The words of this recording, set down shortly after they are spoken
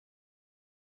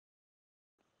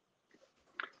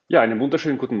Ja, einen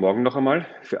wunderschönen guten Morgen noch einmal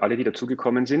für alle, die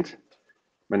dazugekommen sind.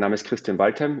 Mein Name ist Christian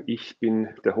Waldheim. Ich bin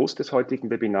der Host des heutigen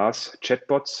Webinars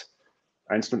Chatbots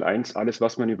 101, alles,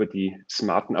 was man über die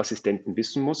smarten Assistenten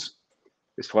wissen muss.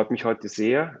 Es freut mich heute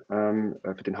sehr,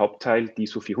 für den Hauptteil die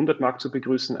Sophie Hundertmark zu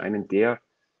begrüßen, einen der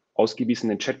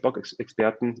ausgewiesenen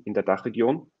Chatbot-Experten in der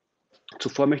Dachregion.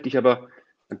 Zuvor möchte ich aber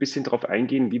ein bisschen darauf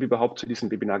eingehen, wie wir überhaupt zu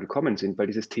diesem Webinar gekommen sind, weil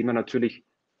dieses Thema natürlich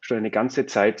schon eine ganze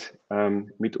Zeit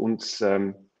mit uns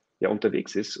ja,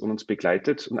 unterwegs ist und uns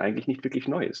begleitet und eigentlich nicht wirklich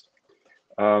neu ist.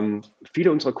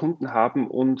 Viele unserer Kunden haben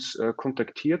uns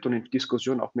kontaktiert und in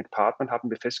Diskussion auch mit Partnern haben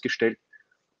wir festgestellt,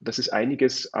 dass es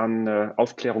einiges an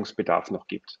Aufklärungsbedarf noch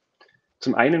gibt.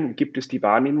 Zum einen gibt es die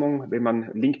Wahrnehmung, wenn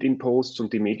man LinkedIn-Posts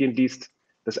und die Medien liest,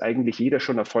 dass eigentlich jeder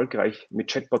schon erfolgreich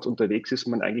mit Chatbots unterwegs ist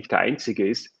und man eigentlich der Einzige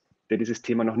ist, der dieses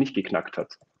Thema noch nicht geknackt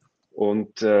hat.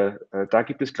 Und da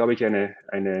gibt es, glaube ich,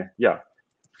 eine ja,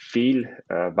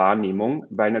 Fehlwahrnehmung,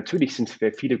 weil natürlich sind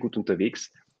viele gut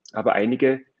unterwegs, aber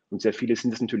einige und sehr viele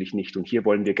sind es natürlich nicht. Und hier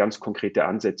wollen wir ganz konkrete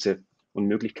Ansätze und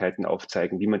Möglichkeiten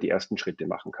aufzeigen, wie man die ersten Schritte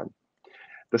machen kann.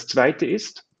 Das Zweite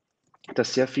ist,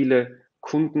 dass sehr viele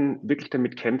Kunden wirklich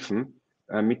damit kämpfen,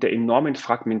 mit der enormen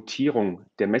Fragmentierung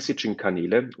der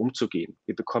Messaging-Kanäle umzugehen.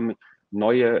 Wir bekommen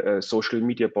neue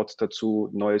Social-Media-Bots dazu,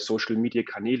 neue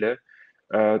Social-Media-Kanäle.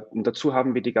 Und dazu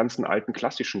haben wir die ganzen alten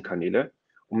klassischen Kanäle.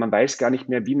 Und man weiß gar nicht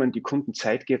mehr, wie man die Kunden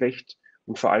zeitgerecht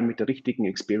und vor allem mit der richtigen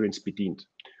Experience bedient.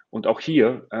 Und auch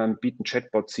hier bieten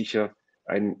Chatbots sicher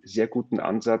einen sehr guten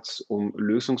Ansatz, um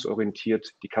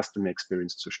lösungsorientiert die Customer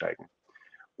Experience zu steigern.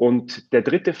 Und der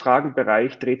dritte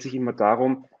Fragenbereich dreht sich immer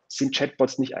darum, sind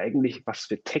Chatbots nicht eigentlich was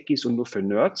für Techies und nur für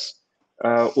Nerds?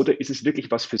 Oder ist es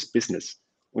wirklich was fürs Business?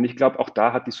 Und ich glaube, auch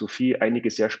da hat die Sophie einige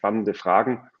sehr spannende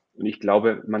Fragen. Und ich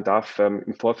glaube, man darf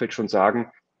im Vorfeld schon sagen,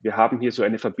 wir haben hier so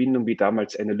eine Verbindung, wie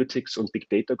damals Analytics und Big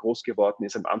Data groß geworden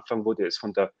ist. Am Anfang wurde es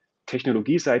von der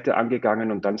Technologieseite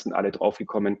angegangen und dann sind alle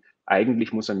draufgekommen,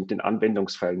 eigentlich muss man mit den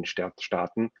Anwendungsfällen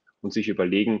starten und sich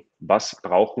überlegen, was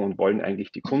brauchen und wollen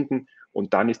eigentlich die Kunden.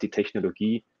 Und dann ist die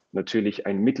Technologie natürlich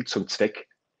ein Mittel zum Zweck,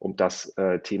 um das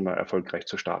Thema erfolgreich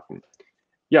zu starten.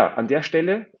 Ja, an der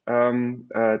Stelle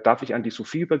darf ich an die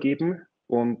Sophie übergeben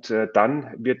und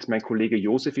dann wird mein Kollege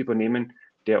Josef übernehmen,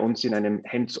 der uns in einem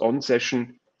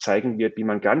Hands-on-Session zeigen wird, wie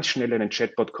man ganz schnell einen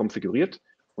Chatbot konfiguriert.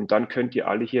 Und dann könnt ihr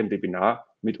alle hier im Webinar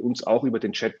mit uns auch über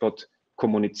den Chatbot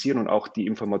kommunizieren und auch die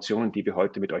Informationen, die wir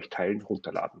heute mit euch teilen,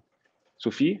 runterladen.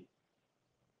 Sophie?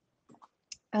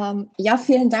 Ja,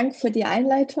 vielen Dank für die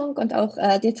Einleitung und auch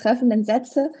die treffenden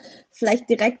Sätze. Vielleicht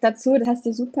direkt dazu, das hast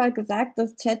du super gesagt,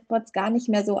 dass Chatbots gar nicht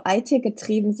mehr so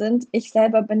IT-getrieben sind. Ich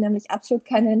selber bin nämlich absolut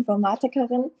keine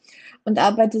Informatikerin und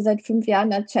arbeite seit 5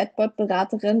 Jahren als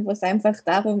Chatbot-Beraterin, wo es einfach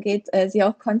darum geht, sie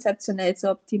auch konzeptionell zu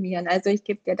optimieren. Also ich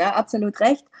gebe dir da absolut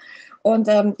recht. Und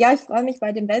ja, ich freue mich,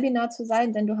 bei dem Webinar zu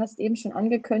sein, denn du hast eben schon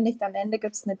angekündigt, am Ende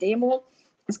gibt es eine Demo.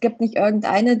 Es gibt nicht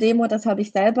irgendeine Demo, das habe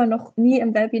ich selber noch nie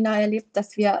im Webinar erlebt, dass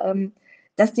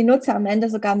die Nutzer am Ende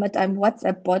sogar mit einem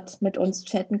WhatsApp-Bot mit uns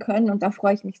chatten können. Und da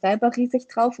freue ich mich selber riesig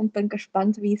drauf und bin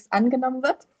gespannt, wie es angenommen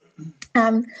wird.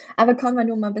 Aber kommen wir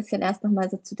nun mal ein bisschen erst noch mal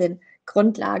so zu den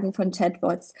Grundlagen von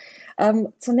Chatbots.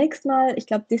 Zunächst mal, ich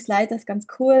glaube, die Slide ist ganz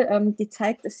cool. Die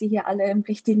zeigt, dass sie hier alle im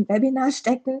richtigen Webinar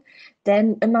stecken,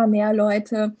 denn immer mehr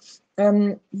Leute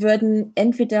würden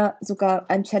entweder sogar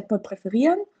einen Chatbot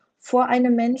präferieren vor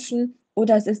einem Menschen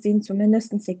oder es ist ihnen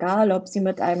zumindest egal, ob sie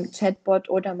mit einem Chatbot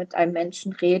oder mit einem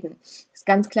Menschen reden. Das ist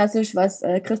ganz klassisch, was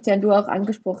Christian, du auch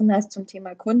angesprochen hast zum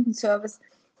Thema Kundenservice.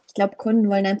 Ich glaube, Kunden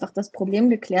wollen einfach das Problem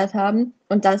geklärt haben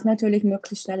und das natürlich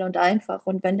möglichst schnell und einfach.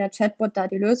 Und wenn der Chatbot da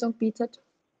die Lösung bietet,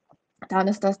 dann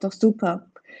ist das doch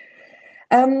super.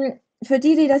 Für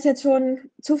die das jetzt schon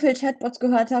zu viel Chatbots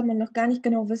gehört haben und noch gar nicht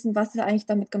genau wissen, was eigentlich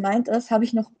damit gemeint ist, habe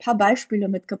ich noch ein paar Beispiele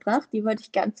mitgebracht. Die würde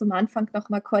ich gerne zum Anfang noch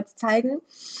mal kurz zeigen.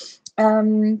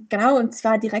 Genau, und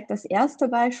zwar direkt das erste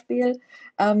Beispiel.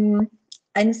 Eine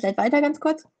Slide weiter ganz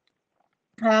kurz.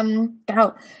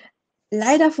 Genau.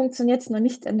 Leider funktioniert es noch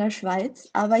nicht in der Schweiz,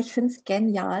 aber ich finde es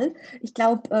genial. Ich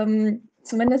glaube,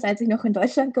 zumindest als ich noch in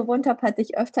Deutschland gewohnt habe, hatte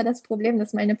ich öfter das Problem,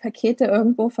 dass meine Pakete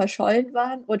irgendwo verschollen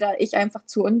waren oder ich einfach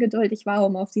zu ungeduldig war,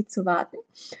 um auf sie zu warten.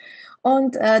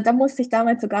 Und da musste ich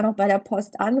damals sogar noch bei der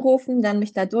Post anrufen, dann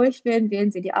mich da durchwählen,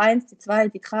 wählen Sie die 1, die 2,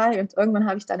 die 3 und irgendwann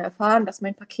habe ich dann erfahren, dass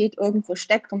mein Paket irgendwo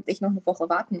steckt und ich noch eine Woche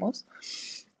warten muss.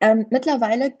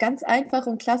 Mittlerweile ganz einfach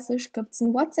und klassisch gibt es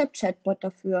einen WhatsApp-Chatbot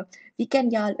dafür. Wie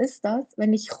genial ist das,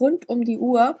 wenn ich rund um die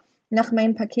Uhr nach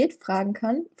meinem Paket fragen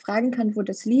kann, wo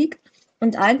das liegt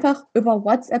und einfach über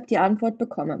WhatsApp die Antwort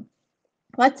bekomme.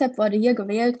 WhatsApp wurde hier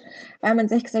gewählt, weil man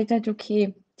sich gesagt hat,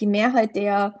 okay, die Mehrheit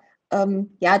der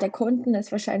ja, der Kunden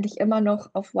ist wahrscheinlich immer noch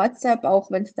auf WhatsApp, auch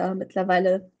wenn es da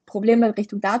mittlerweile Probleme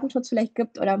Richtung Datenschutz vielleicht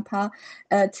gibt oder ein paar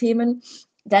Themen.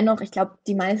 Dennoch, ich glaube,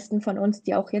 die meisten von uns,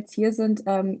 die auch jetzt hier sind,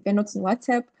 wir nutzen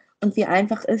WhatsApp. Und wie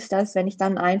einfach ist das, wenn ich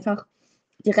dann einfach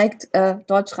direkt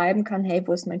dort schreiben kann, hey,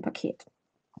 wo ist mein Paket?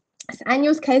 Das ist ein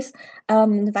Use Case.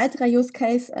 Ein weiterer Use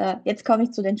Case, jetzt komme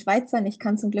ich zu den Schweizern. Ich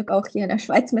kann zum Glück auch hier in der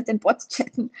Schweiz mit den Bots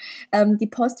chatten. Die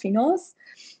Post Finance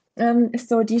ist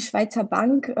so die Schweizer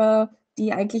Bank,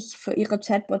 die eigentlich für ihre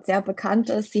Chatbot sehr bekannt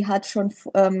ist. Sie hat schon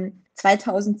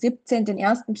 2017 den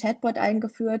ersten Chatbot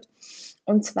eingeführt.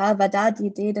 Und zwar war da die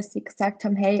Idee, dass sie gesagt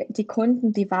haben, hey, die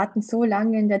Kunden, die warten so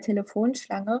lange in der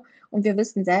Telefonschlange und wir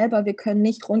wissen selber, wir können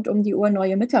nicht rund um die Uhr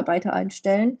neue Mitarbeiter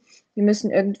einstellen. Wir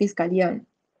müssen irgendwie skalieren.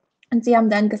 Und sie haben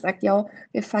dann gesagt, ja,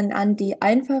 wir fangen an, die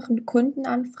einfachen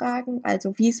Kundenanfragen,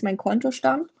 also wie ist mein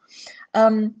Kontostand,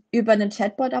 über einen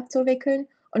Chatbot abzuwickeln.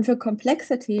 Und für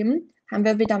komplexe Themen haben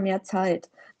wir wieder mehr Zeit.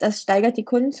 Das steigert die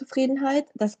Kundenzufriedenheit.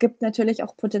 Das gibt natürlich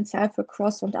auch Potenzial für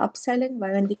Cross- und Upselling,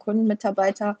 weil wenn die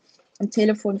Kundenmitarbeiter am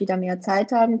Telefon wieder mehr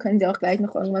Zeit haben, können sie auch gleich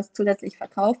noch irgendwas zusätzlich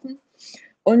verkaufen.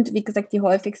 Und wie gesagt, die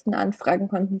häufigsten Anfragen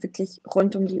konnten wirklich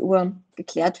rund um die Uhr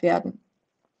geklärt werden.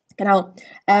 Genau,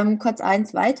 kurz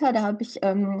eins weiter, da habe ich,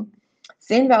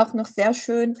 sehen wir auch noch sehr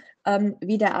schön,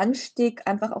 wie der Anstieg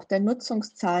einfach auch der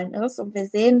Nutzungszahlen ist. Und wir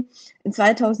sehen, in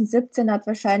 2017 hat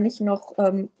wahrscheinlich noch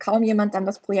kaum jemand an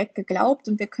das Projekt geglaubt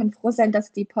und wir können froh sein,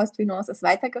 dass die Postfinance es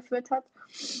weitergeführt hat.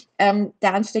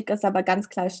 Der Anstieg ist aber ganz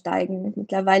klar steigend.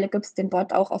 Mittlerweile gibt es den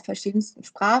Bot auch auf verschiedensten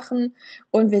Sprachen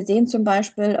und wir sehen zum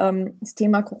Beispiel das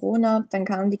Thema Corona, dann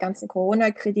kamen die ganzen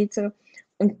Corona-Kredite.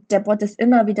 Und der Bot ist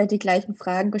immer wieder die gleichen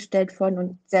Fragen gestellt worden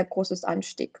und sehr großes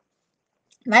Anstieg.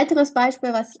 Ein weiteres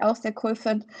Beispiel, was ich auch sehr cool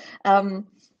finde,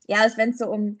 ja, ist, wenn es so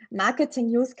um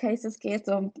Marketing-Use-Cases geht,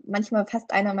 so manchmal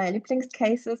fast einer meiner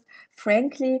Lieblingscases.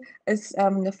 Frankly ist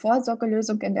eine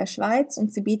Vorsorgelösung in der Schweiz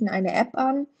und sie bieten eine App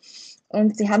an.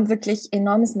 Und sie haben wirklich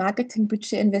enormes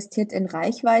Marketingbudget investiert in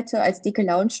Reichweite. Als die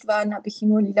gelauncht waren, habe ich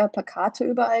nur lila Plakate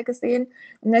überall gesehen.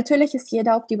 Und natürlich ist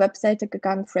jeder auf die Webseite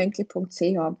gegangen,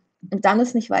 frankly.ch. Und dann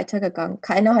ist nicht weitergegangen.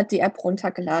 Keiner hat die App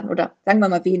runtergeladen oder sagen wir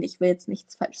mal wenig, ich will jetzt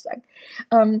nichts falsch sagen.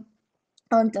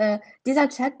 Und dieser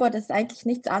Chatbot ist eigentlich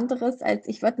nichts anderes als,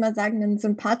 ich würde mal sagen, ein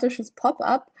sympathisches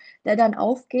Pop-up, der dann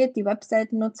aufgeht, die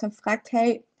Webseitennutzer fragt,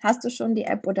 hey, hast du schon die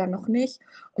App oder noch nicht?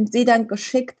 Und sie dann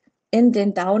geschickt in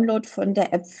den Download von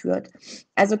der App führt.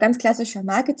 Also ganz klassischer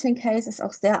Marketing-Case, ist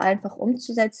auch sehr einfach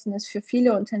umzusetzen, ist für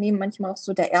viele Unternehmen manchmal auch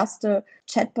so der erste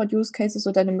Chatbot-Use-Case ist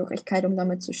oder eine Möglichkeit, um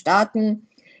damit zu starten.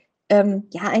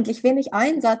 Ja, eigentlich wenig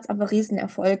Einsatz, aber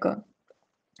Riesenerfolge.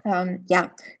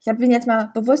 Ja, ich habe Ihnen jetzt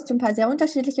mal bewusst ein paar sehr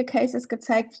unterschiedliche Cases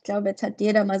gezeigt. Ich glaube, jetzt hat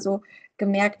jeder mal so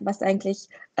gemerkt, was eigentlich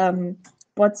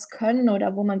Bots können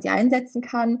oder wo man sie einsetzen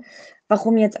kann.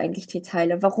 Warum jetzt eigentlich die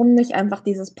Teile? Warum nicht einfach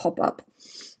dieses Pop-up?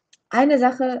 Eine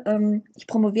Sache, ich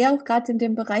promoviere auch gerade in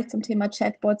dem Bereich zum Thema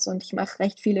Chatbots und ich mache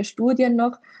recht viele Studien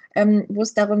noch, wo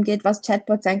es darum geht, was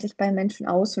Chatbots eigentlich bei Menschen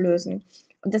auslösen.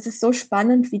 Und das ist so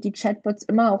spannend, wie die Chatbots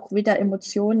immer auch wieder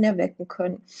Emotionen erwecken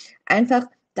können. Einfach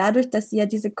dadurch, dass sie ja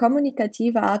diese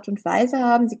kommunikative Art und Weise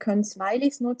haben, sie können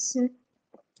Smileys nutzen,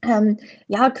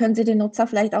 ja, können sie den Nutzer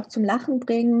vielleicht auch zum Lachen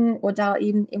bringen oder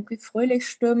eben irgendwie fröhlich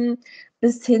stimmen,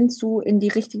 bis hin zu in die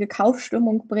richtige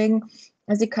Kaufstimmung bringen.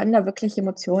 Also sie können da wirklich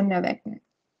Emotionen erwecken.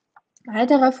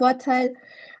 Weiterer Vorteil,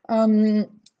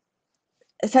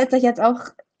 es hört sich jetzt auch,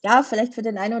 ja, vielleicht für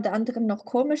den einen oder anderen noch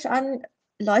komisch an.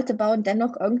 Leute bauen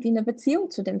dennoch irgendwie eine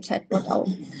Beziehung zu dem Chatbot auf.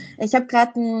 Ich habe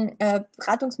gerade ein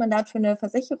Beratungsmandat für eine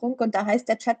Versicherung und da heißt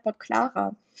der Chatbot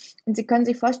Clara. Und Sie können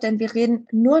sich vorstellen, wir reden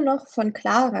nur noch von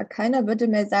Clara. Keiner würde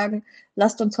mehr sagen,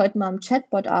 lasst uns heute mal am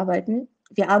Chatbot arbeiten.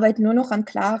 Wir arbeiten nur noch an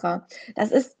Clara.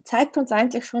 Das zeigt uns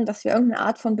eigentlich schon, dass wir irgendeine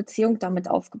Art von Beziehung damit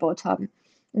aufgebaut haben.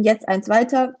 Und jetzt eins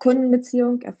weiter,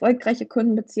 Kundenbeziehung, erfolgreiche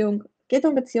Kundenbeziehung, geht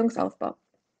um Beziehungsaufbau.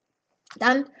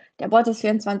 Dann, der Bot ist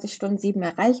 24/7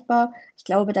 erreichbar. Ich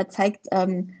glaube, da zeigt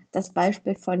das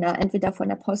Beispiel entweder von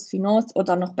der Post Finance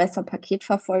oder noch besser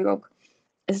Paketverfolgung.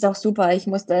 Ist auch super. Ich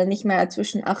musste nicht mehr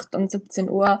zwischen 8 und 17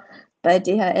 Uhr bei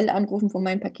DHL anrufen, wo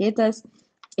mein Paket ist.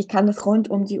 Ich kann das rund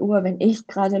um die Uhr, wenn ich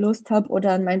gerade Lust habe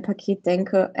oder an mein Paket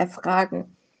denke,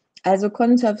 erfragen. Also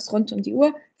Kundenservice rund um die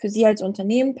Uhr, für Sie als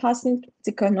Unternehmen passend.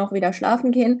 Sie können auch wieder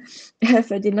schlafen gehen.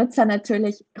 Für die Nutzer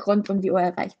natürlich rund um die Uhr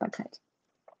Erreichbarkeit.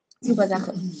 Super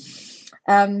Sache.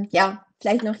 Ja,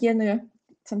 vielleicht noch hier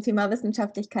zum Thema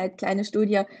Wissenschaftlichkeit, kleine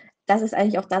Studie. Das ist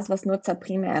eigentlich auch das, was Nutzer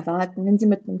primär erwarten. Wenn sie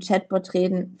mit einem Chatbot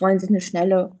reden, wollen sie eine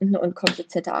schnelle und eine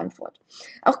unkomplizierte Antwort.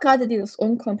 Auch gerade dieses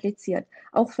unkompliziert,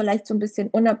 auch vielleicht so ein bisschen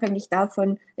unabhängig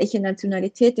davon, welche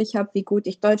Nationalität ich habe, wie gut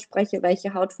ich Deutsch spreche,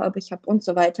 welche Hautfarbe ich habe und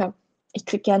so weiter. ich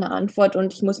kriege gerne Antwort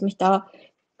und ich muss mich da,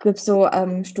 gibt so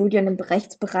Studien im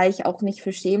Rechtsbereich auch nicht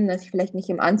für schämen, dass ich vielleicht nicht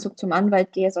im Anzug zum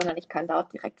Anwalt gehe, sondern ich kann da auch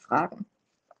direkt fragen.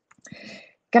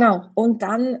 Genau, und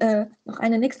dann noch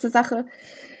eine nächste Sache.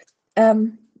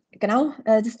 Genau,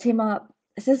 das Thema,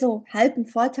 es ist so halb ein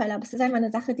Vorteil, aber es ist einfach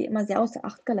eine Sache, die immer sehr außer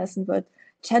Acht gelassen wird.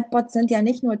 Chatbots sind ja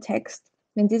nicht nur Text.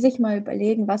 Wenn Sie sich mal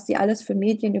überlegen, was Sie alles für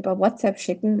Medien über WhatsApp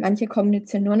schicken, manche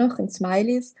kommunizieren nur noch in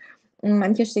Smileys,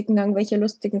 manche schicken dann irgendwelche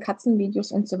lustigen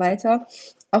Katzenvideos und so weiter.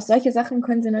 Auch solche Sachen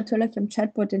können Sie natürlich im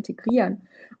Chatbot integrieren.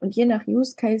 Und je nach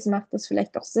Use Case macht es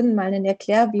vielleicht auch Sinn, mal ein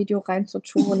Erklärvideo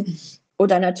reinzutun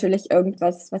oder natürlich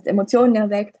irgendwas, was Emotionen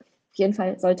erweckt. Auf jeden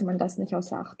Fall sollte man das nicht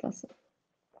außer Acht lassen.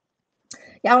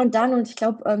 Ja, und dann, und ich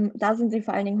glaube, da sind Sie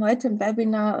vor allen Dingen heute im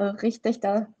Webinar richtig,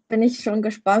 da bin ich schon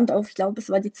gespannt auf, ich glaube, es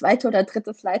war die zweite oder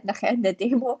dritte Slide nachher in der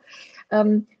Demo.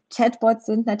 Chatbots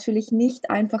sind natürlich nicht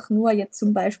einfach nur jetzt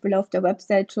zum Beispiel auf der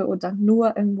Webseite oder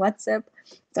nur im WhatsApp,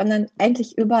 sondern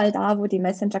eigentlich überall da, wo die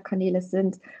Messenger-Kanäle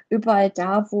sind, überall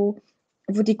da, wo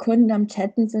die Kunden am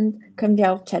Chatten sind, können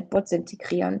wir auch Chatbots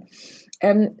integrieren.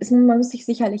 Man muss sich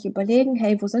sicherlich überlegen,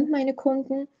 hey, wo sind meine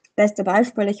Kunden? Beste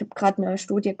Beispiel, ich habe gerade eine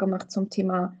Studie gemacht zum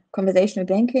Thema Conversational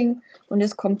Banking und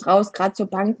es kommt raus, gerade so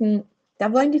Banken,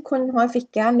 da wollen die Kunden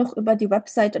häufig gern noch über die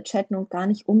Webseite chatten und gar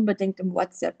nicht unbedingt im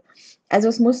WhatsApp. Also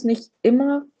es muss nicht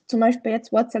immer zum Beispiel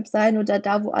jetzt WhatsApp sein oder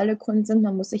da, wo alle Kunden sind.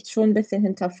 Man muss sich schon ein bisschen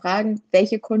hinterfragen,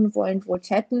 welche Kunden wollen wo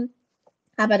chatten.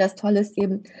 Aber das Tolle ist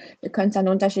eben, wir können es an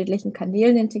unterschiedlichen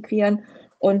Kanälen integrieren.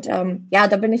 Und ja,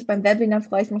 da bin ich beim Webinar,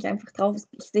 freue ich mich einfach drauf.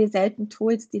 Ich sehe selten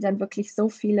Tools, die dann wirklich so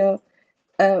viele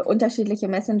unterschiedliche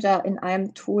Messenger in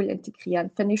einem Tool integrieren.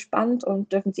 Finde ich spannend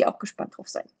und dürfen Sie auch gespannt drauf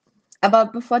sein. Aber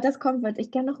bevor das kommt, würde ich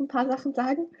gerne noch ein paar Sachen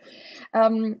sagen.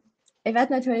 Ich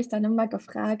werde natürlich dann immer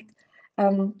gefragt,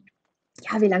 ja,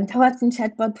 wie lange dauert so ein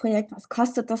Chatbot-Projekt? Was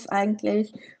kostet das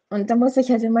eigentlich? Und da muss ich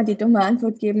halt immer die dumme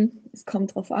Antwort geben, es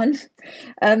kommt drauf an.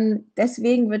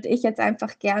 Deswegen würde ich jetzt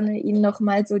einfach gerne Ihnen noch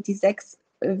mal so die 6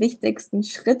 wichtigsten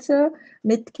Schritte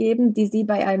mitgeben, die Sie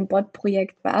bei einem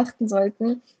Bot-Projekt beachten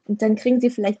sollten. Und dann kriegen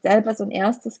Sie vielleicht selber so ein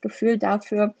erstes Gefühl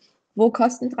dafür, wo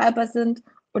Kostentreiber sind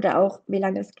oder auch, wie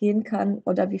lange es gehen kann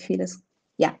oder wie viel es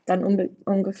ja dann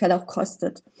ungefähr auch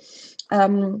kostet.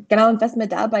 Genau, und was mir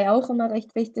dabei auch immer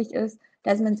recht wichtig ist,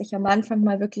 dass man sich am Anfang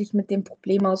mal wirklich mit dem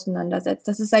Problem auseinandersetzt.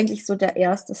 Das ist eigentlich so der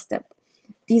erste Step.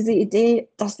 Diese Idee,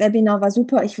 das Webinar war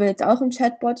super, ich will jetzt auch einen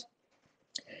Chatbot.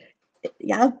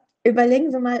 Ja,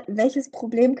 überlegen Sie mal, welches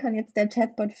Problem kann jetzt der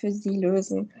Chatbot für Sie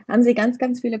lösen? Haben Sie ganz,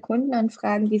 ganz viele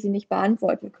Kundenanfragen, die Sie nicht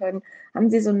beantworten können? Haben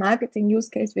Sie so einen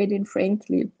Marketing-Use-Case wie den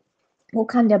Frankly? Wo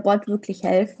kann der Bot wirklich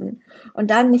helfen?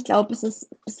 Und dann, ich glaube, es ist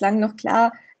bislang noch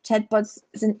klar, Chatbots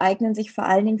eignen sich vor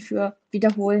allen Dingen für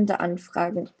wiederholende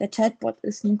Anfragen. Der Chatbot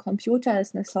ist ein Computer,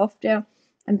 ist eine Software.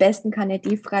 Am besten kann er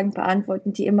die Fragen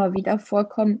beantworten, die immer wieder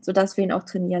vorkommen, sodass wir ihn auch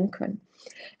trainieren können.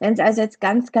 Wenn es also jetzt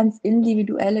ganz, ganz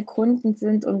individuelle Kunden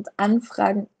sind und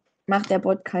Anfragen, macht der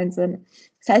Bot keinen Sinn.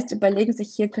 Das heißt, überlegen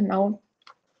sich hier genau,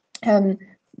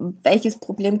 welches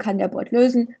Problem kann der Bot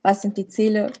lösen, was sind die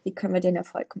Ziele, wie können wir den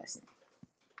Erfolg messen.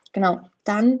 Genau,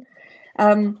 dann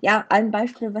ja, ein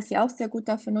Beispiel, was Sie auch sehr gut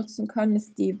dafür nutzen können,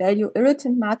 ist die Value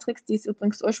Irritant Matrix. Die ist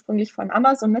übrigens ursprünglich von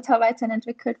Amazon-Mitarbeitern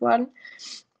entwickelt worden.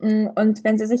 Und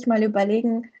wenn Sie sich mal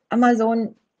überlegen,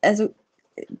 Amazon, also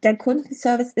der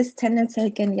Kundenservice ist tendenziell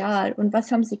genial. Und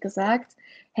was haben Sie gesagt?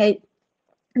 Hey,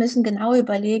 müssen genau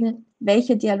überlegen,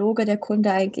 welche Dialoge der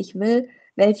Kunde eigentlich will,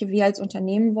 welche wir als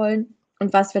Unternehmen wollen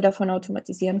und was wir davon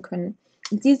automatisieren können.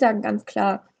 Und Sie sagen ganz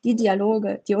klar, die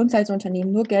Dialoge, die uns als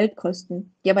Unternehmen nur Geld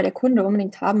kosten, die aber der Kunde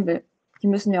unbedingt haben will, die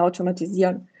müssen wir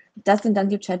automatisieren. Das sind dann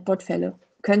die Chatbot-Fälle.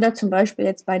 Könnte zum Beispiel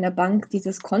jetzt bei einer Bank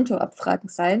dieses Kontoabfragen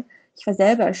sein. Ich war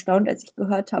selber erstaunt, als ich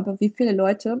gehört habe, wie viele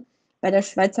Leute bei der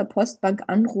Schweizer Postbank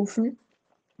anrufen,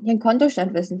 den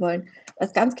Kontostand wissen wollen. Das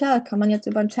ist ganz klar, kann man jetzt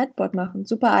über einen Chatbot machen.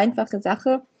 Super einfache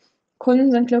Sache.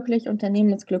 Kunden sind glücklich,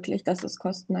 Unternehmen ist glücklich, dass es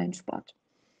Kosten einspart.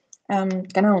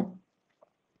 Genau.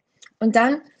 Und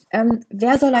dann,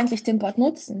 wer soll eigentlich den Bot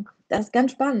nutzen? Das ist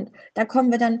ganz spannend. Da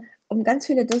kommen wir dann um ganz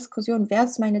viele Diskussionen. Wer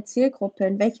ist meine Zielgruppe?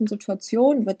 In welchen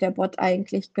Situationen wird der Bot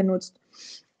eigentlich genutzt?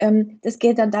 Das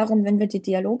geht dann darum, wenn wir die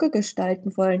Dialoge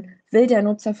gestalten wollen. Will der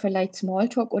Nutzer vielleicht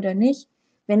Smalltalk oder nicht?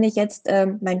 Wenn ich jetzt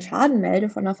meinen Schaden melde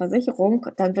von einer Versicherung,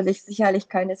 dann will ich sicherlich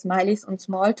keine Smileys und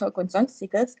Smalltalk und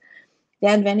sonstiges.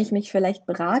 Während wenn ich mich vielleicht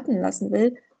beraten lassen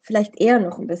will, vielleicht eher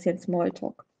noch ein bisschen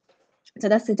Smalltalk,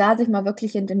 sodass Sie da sich mal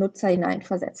wirklich in den Nutzer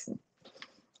hineinversetzen.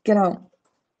 Genau.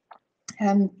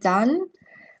 Dann,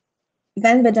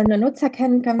 wenn wir dann den Nutzer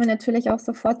kennen, können wir natürlich auch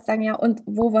sofort sagen, ja, und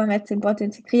wo wollen wir jetzt den Bot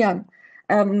integrieren?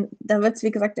 Da wird es,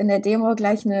 wie gesagt, in der Demo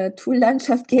gleich eine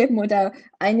Tool-Landschaft geben oder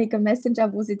einige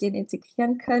Messenger, wo Sie den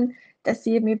integrieren können. dass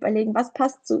sie eben überlegen, was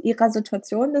passt zu ihrer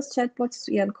Situation des Chatbots,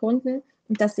 zu ihren Kunden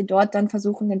und dass sie dort dann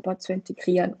versuchen, den Bot zu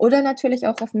integrieren. Oder natürlich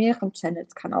auch auf mehreren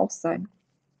Channels, kann auch sein.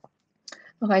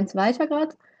 Noch eins weiter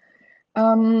gerade.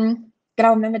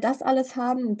 Genau, und wenn wir das alles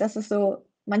haben, das ist so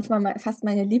manchmal fast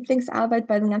meine Lieblingsarbeit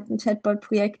bei den ganzen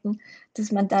Chatbot-Projekten,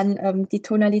 dass man dann die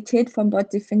Tonalität vom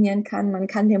Bot definieren kann. Man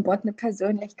kann dem Bot eine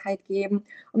Persönlichkeit geben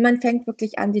und man fängt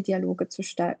wirklich an, die Dialoge zu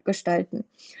gestalten.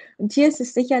 Und hier ist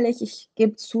es sicherlich, ich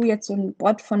gebe zu, jetzt so ein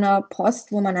Bot von der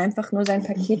Post, wo man einfach nur sein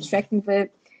Paket tracken will,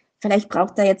 vielleicht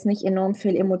braucht er jetzt nicht enorm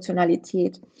viel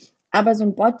Emotionalität. Aber so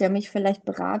ein Bot, der mich vielleicht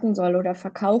beraten soll oder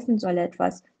verkaufen soll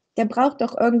etwas, der braucht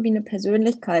doch irgendwie eine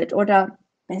Persönlichkeit. Oder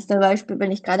beste Beispiel,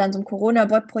 bin ich gerade an so einem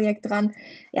Corona-Bot-Projekt dran.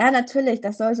 Ja, natürlich,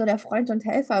 das soll so der Freund und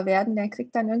Helfer werden, der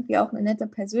kriegt dann irgendwie auch eine nette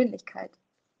Persönlichkeit.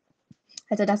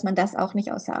 Also, dass man das auch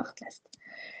nicht außer Acht lässt.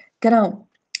 Genau.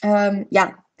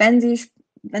 Ja, wenn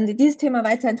Sie dieses Thema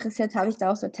weiter interessiert, habe ich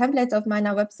da auch so Templates auf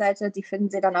meiner Webseite. Die finden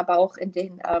Sie dann aber auch in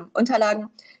den Unterlagen.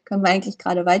 Können wir eigentlich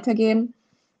gerade weitergehen.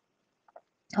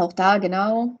 Auch da,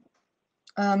 genau.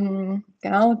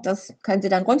 Genau, das können Sie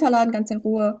dann runterladen, ganz in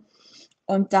Ruhe.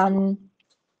 Und dann,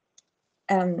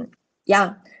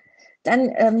 ja, dann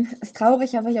ist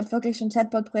traurig, aber ich habe wirklich schon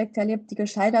Chatbot-Projekte erlebt, die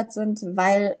gescheitert sind,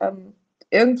 weil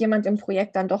irgendjemand im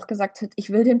Projekt dann doch gesagt hat,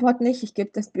 ich will den Bot nicht, ich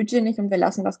gebe das Budget nicht und wir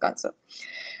lassen das Ganze.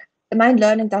 Mein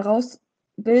Learning daraus,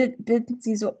 bilden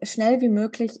Sie so schnell wie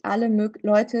möglich alle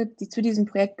Leute, die zu diesem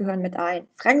Projekt gehören, mit ein.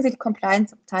 Fragen Sie die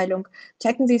Compliance-Abteilung,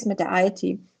 checken Sie es mit der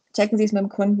IT, checken Sie es mit dem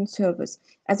Kundenservice.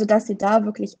 Also, dass Sie da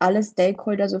wirklich alle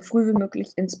Stakeholder so früh wie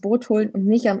möglich ins Boot holen und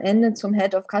nicht am Ende zum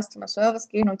Head of Customer Service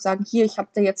gehen und sagen, hier, ich habe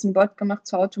dir jetzt einen Bot gemacht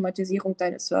zur Automatisierung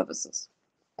deines Services.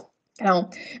 Genau.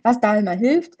 Was da immer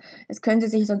hilft, das können Sie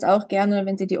sich sonst auch gerne,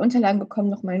 wenn Sie die Unterlagen bekommen,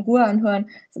 nochmal in Ruhe anhören,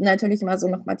 sind natürlich immer so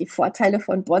nochmal die Vorteile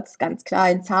von Bots ganz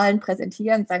klar in Zahlen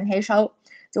präsentieren, sagen, hey, schau,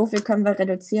 so viel können wir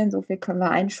reduzieren, so viel können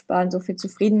wir einsparen, so viel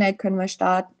Zufriedenheit können wir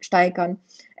steigern,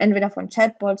 entweder von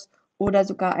Chatbots oder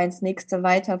sogar eins nächste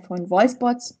weiter von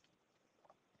Voicebots.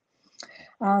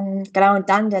 Genau, und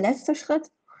dann der letzte Schritt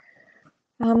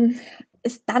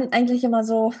ist dann eigentlich immer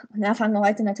so, na, fangen wir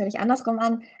heute natürlich andersrum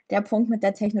an, der Punkt mit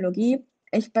der Technologie.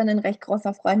 Ich bin ein recht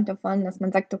großer Freund davon, dass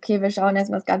man sagt, okay, wir schauen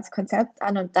erstmal das ganze Konzept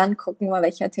an und dann gucken wir,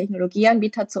 welcher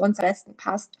Technologieanbieter zu uns am besten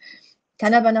passt.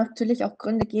 Kann aber natürlich auch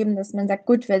Gründe geben, dass man sagt,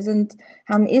 gut,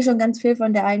 haben eh schon ganz viel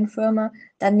von der einen Firma,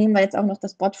 dann nehmen wir jetzt auch noch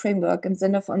das Bot-Framework im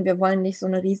Sinne von, wir wollen nicht so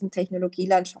eine riesen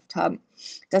Technologielandschaft haben.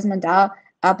 Dass man da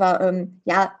aber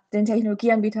ja, den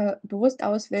Technologieanbieter bewusst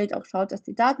auswählt, auch schaut, dass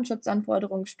die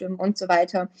Datenschutzanforderungen stimmen und so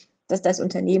weiter, dass das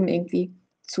Unternehmen irgendwie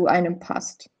zu einem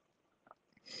passt.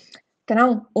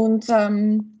 Genau, und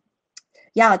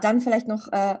ja, dann vielleicht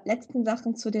noch letzten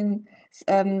Sachen zu den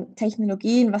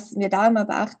Technologien, was wir da immer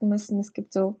beachten müssen. Es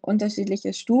gibt so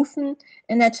unterschiedliche Stufen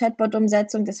in der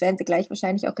Chatbot-Umsetzung. Das werden Sie gleich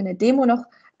wahrscheinlich auch in der Demo noch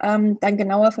dann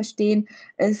genauer verstehen.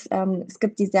 Es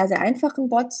gibt die sehr, sehr einfachen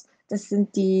Bots. Das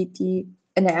sind die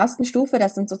in der ersten Stufe,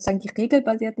 das sind sozusagen die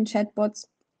regelbasierten Chatbots.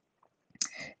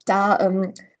 Da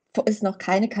ist noch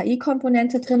keine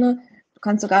KI-Komponente drin. Du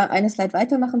kannst sogar eine Slide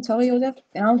weitermachen. Sorry, Josef.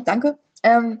 Genau, danke.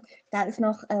 Da ist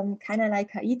noch keinerlei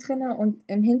KI drin und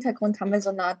im Hintergrund haben wir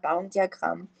so eine Art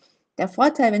Baumdiagramm. Der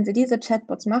Vorteil, wenn Sie diese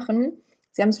Chatbots machen,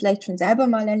 Sie haben es vielleicht schon selber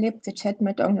mal erlebt, Sie chatten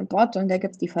mit irgendeinem Bot und der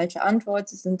gibt die falsche Antwort,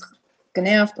 Sie sind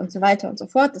genervt und so weiter und so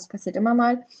fort. Das passiert immer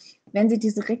mal. Wenn Sie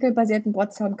diese regelbasierten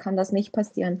Bots haben, kann das nicht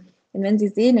passieren. Denn wenn Sie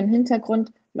sehen, im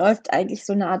Hintergrund läuft eigentlich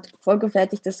so eine Art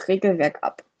vorgefertigtes Regelwerk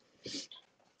ab.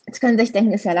 Jetzt können Sie sich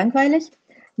denken, ist ja langweilig.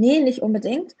 Nee, nicht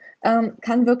unbedingt.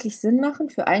 Kann wirklich Sinn machen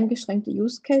für eingeschränkte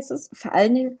Use Cases, vor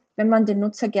allen Dingen, wenn man den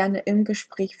Nutzer gerne im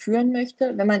Gespräch führen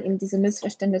möchte, wenn man eben diese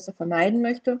Missverständnisse vermeiden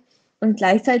möchte und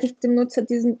gleichzeitig dem Nutzer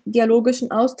diesen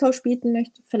dialogischen Austausch bieten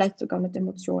möchte, vielleicht sogar mit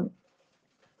Emotionen.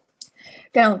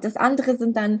 Genau, das andere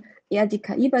sind dann eher die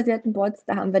KI-basierten Bots.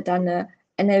 Da haben wir dann eine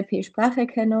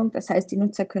NLP-Spracherkennung. Das heißt, die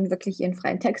Nutzer können wirklich ihren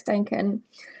freien Text erkennen.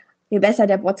 Je besser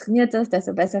der Bot trainiert ist,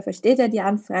 desto besser versteht er die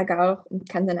Anfrage auch und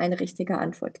kann dann eine richtige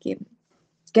Antwort geben.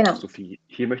 Genau. Sophie,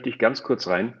 hier möchte ich ganz kurz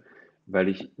rein, weil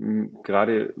ich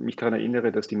gerade mich daran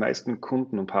erinnere, dass die meisten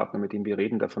Kunden und Partner, mit denen wir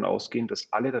reden, davon ausgehen, dass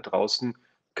alle da draußen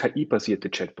KI-basierte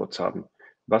Chatbots haben.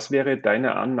 Was wäre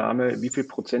deine Annahme, wie viel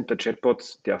Prozent der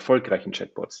Chatbots, der erfolgreichen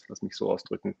Chatbots, lass mich so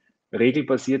ausdrücken,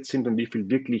 regelbasiert sind und wie viel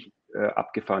wirklich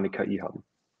abgefahrene KI haben?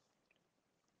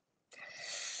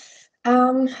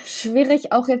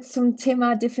 Schwierig auch jetzt zum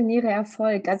Thema definiere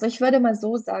Erfolg. Also ich würde mal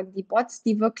so sagen, die Bots,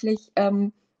 die wirklich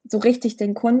so richtig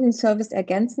den Kundenservice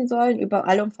ergänzen sollen über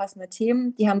allumfassende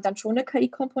Themen, die haben dann schon eine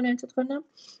KI-Komponente drin.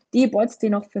 Die Bots, die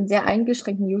noch für einen sehr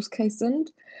eingeschränkten Use Case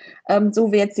sind,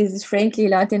 so wie jetzt dieses Frankly,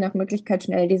 lad dir nach Möglichkeit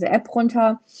schnell diese App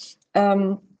runter,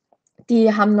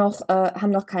 die haben noch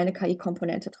keine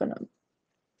KI-Komponente drin.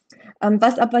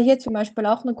 Was aber hier zum Beispiel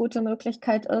auch eine gute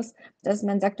Möglichkeit ist, dass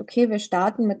man sagt, okay, wir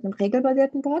starten mit einem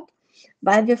regelbasierten Bot,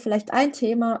 weil wir vielleicht ein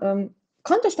Thema,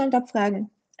 Kontostand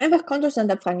abfragen. Einfach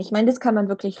Kontostand abfragen. Ich meine, das kann man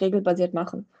wirklich regelbasiert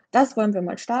machen. Das wollen wir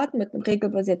mal starten mit einem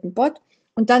regelbasierten Bot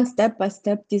und dann Step by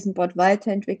Step diesen Bot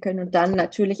weiterentwickeln und dann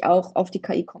natürlich auch auf die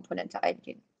KI-Komponente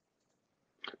eingehen.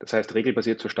 Das heißt,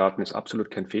 regelbasiert zu starten ist absolut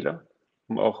kein Fehler,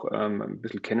 um auch ein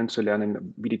bisschen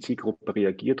kennenzulernen, wie die Zielgruppe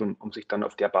reagiert und um sich dann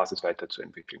auf der Basis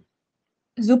weiterzuentwickeln.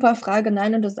 Super Frage,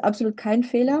 nein, und das ist absolut kein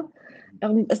Fehler.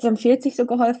 Es empfiehlt sich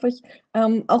sogar häufig,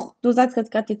 auch du sagst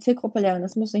jetzt gerade die Zielgruppe lernen.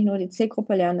 Es muss nicht nur die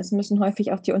Zielgruppe lernen, es müssen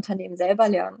häufig auch die Unternehmen selber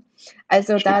lernen.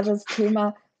 Also da Stimmt. das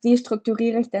Thema, wie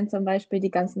strukturiere ich denn zum Beispiel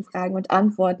die ganzen Fragen und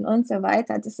Antworten und so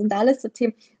weiter, das sind alles so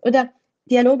Themen. Oder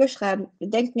Dialoge schreiben. Wir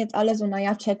denken jetzt alle so,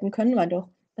 naja, chatten können wir doch.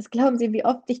 Was glauben Sie, wie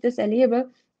oft ich das erlebe,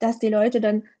 dass die Leute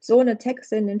dann so eine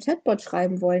Texte in den Chatbot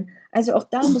schreiben wollen? Also auch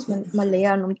da muss man mal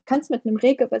lernen und kannst mit einem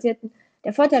regelbasierten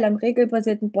Der Vorteil am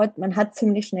regelbasierten Bot, man hat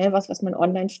ziemlich schnell was man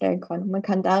online stellen kann und man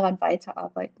kann daran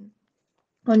weiterarbeiten.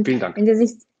 Und Vielen Dank. wenn Sie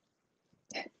sich,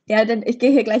 ja, dann ich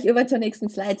gehe hier gleich über zur nächsten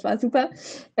Slide, war super.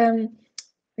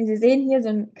 Wie Sie sehen hier, so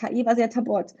ein KI-basierter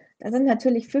Bot. Da sind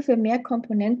natürlich viel mehr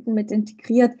Komponenten mit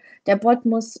integriert. Der Bot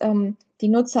muss die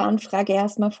Nutzeranfrage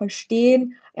erstmal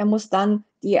verstehen. Er muss dann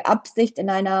die Absicht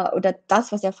oder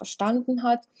das, was er verstanden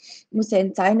hat, muss er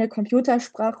in seine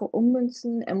Computersprache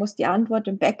ummünzen. Er muss die Antwort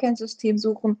im Backend-System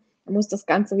suchen. Er muss das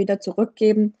Ganze wieder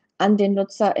zurückgeben an den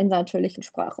Nutzer in der natürlichen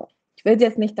Sprache. Ich will Sie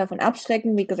jetzt nicht davon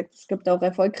abschrecken. Wie gesagt, es gibt auch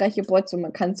erfolgreiche Bots und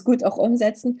man kann es gut auch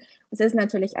umsetzen. Es ist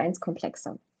natürlich eins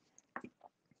komplexer.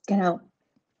 Genau.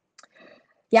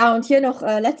 Ja, und hier noch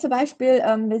letzte Beispiel,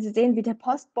 wenn Sie sehen, wie der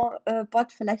Postbot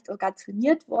vielleicht sogar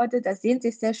trainiert wurde. Da sehen Sie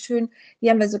es sehr schön.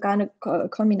 Hier haben wir sogar eine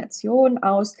Kombination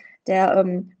aus, der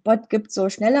Bot gibt so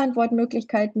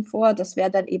Schnellantwortmöglichkeiten vor. Das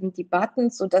wäre dann eben die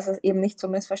Buttons, sodass es eben nicht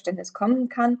zum Missverständnis kommen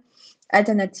kann.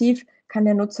 Alternativ kann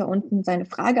der Nutzer unten seine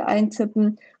Frage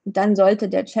eintippen und dann sollte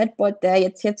der Chatbot, der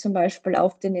jetzt hier zum Beispiel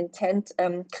auf den Intent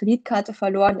Kreditkarte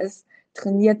verloren ist,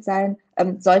 trainiert sein,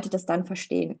 sollte das dann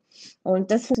verstehen.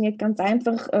 Und das funktioniert ganz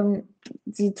einfach.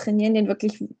 Sie trainieren den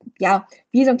wirklich, ja,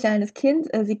 wie so ein kleines Kind.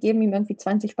 Sie geben ihm irgendwie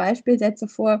 20 Beispielsätze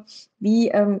vor,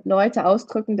 wie Leute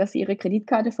ausdrücken, dass sie ihre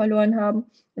Kreditkarte verloren haben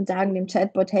und sagen dem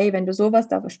Chatbot, hey, wenn du sowas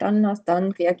da verstanden hast,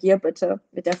 dann reagier bitte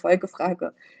mit der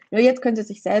Folgefrage. Nur jetzt könnt ihr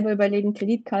sich selber überlegen,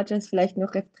 Kreditkarte ist vielleicht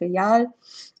noch recht trivial.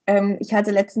 Ich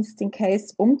hatte letztens den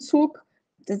Case Umzug.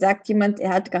 Da sagt jemand,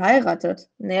 er hat geheiratet.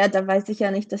 Naja, da weiß ich ja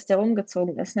nicht, dass der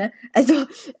umgezogen ist. Ne? Also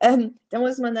da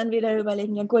muss man dann wieder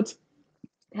überlegen, ja gut,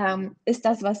 ist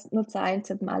das, was Nutzer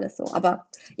eintippen, alles so. Aber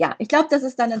ja, ich glaube, das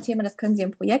ist dann ein Thema, das können Sie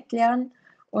im Projekt lernen.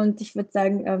 Und ich würde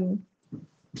sagen,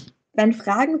 wenn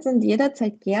Fragen sind,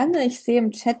 jederzeit gerne. Ich sehe, im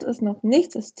Chat ist noch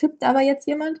nichts, es tippt aber jetzt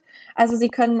jemand. Also Sie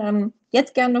können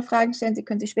jetzt gerne noch Fragen stellen, Sie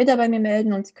können sich später bei mir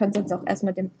melden und Sie können jetzt auch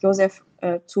erstmal dem Josef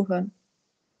zuhören.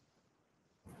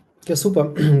 Ja,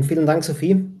 super. Vielen Dank,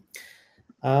 Sophie.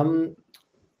 Dann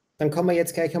kommen wir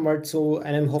jetzt gleich einmal zu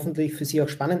einem hoffentlich für Sie auch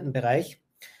spannenden Bereich.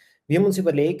 Wir haben uns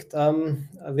überlegt,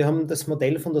 wir haben das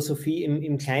Modell von der Sophie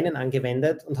im Kleinen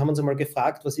angewendet und haben uns einmal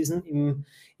gefragt, was ist denn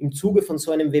im Zuge von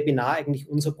so einem Webinar eigentlich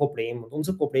unser Problem? Und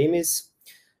unser Problem ist,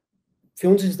 für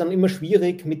uns ist es dann immer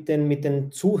schwierig, mit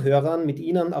den Zuhörern, mit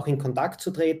ihnen auch in Kontakt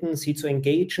zu treten, sie zu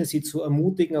engagieren, sie zu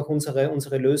ermutigen, auch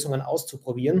unsere Lösungen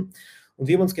auszuprobieren. Und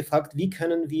wir haben uns gefragt, wie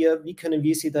können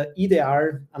wir sie da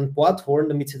ideal an Bord holen,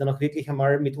 damit sie dann auch wirklich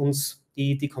einmal mit uns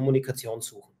die Kommunikation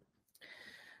suchen.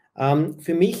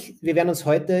 Für mich, wir werden uns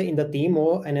heute in der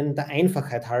Demo der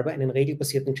Einfachheit halber einen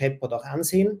regelbasierten Chatbot auch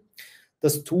ansehen.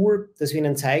 Das Tool, das wir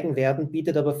Ihnen zeigen werden,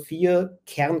 bietet aber 4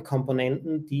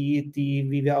 Kernkomponenten, die,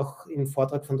 wie wir auch im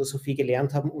Vortrag von der Sophie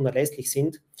gelernt haben, unerlässlich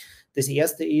sind. Das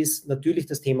erste ist natürlich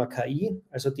das Thema KI,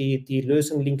 also die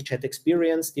Lösung Link Chat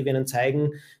Experience, die wir Ihnen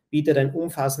zeigen, bietet ein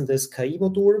umfassendes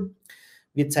KI-Modul.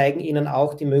 Wir zeigen Ihnen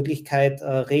auch die Möglichkeit,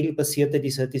 regelbasierte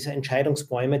diese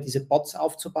Entscheidungsbäume, diese Bots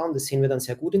aufzubauen. Das sehen wir dann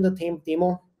sehr gut in der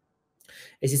Demo.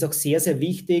 Es ist auch sehr, sehr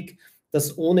wichtig,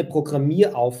 dass ohne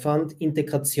Programmieraufwand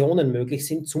Integrationen möglich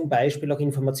sind, zum Beispiel auch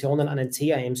Informationen an ein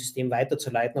CRM-System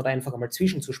weiterzuleiten oder einfach einmal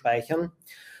zwischenzuspeichern.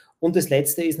 Und das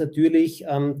Letzte ist natürlich,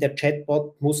 der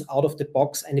Chatbot muss out of the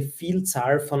box eine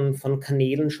Vielzahl von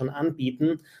Kanälen schon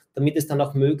anbieten, damit es dann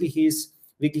auch möglich ist,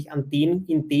 wirklich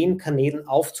in den Kanälen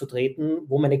aufzutreten,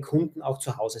 wo meine Kunden auch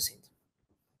zu Hause sind.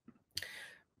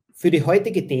 Für die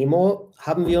heutige Demo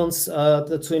haben wir uns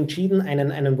dazu entschieden,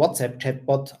 einen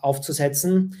WhatsApp-Chatbot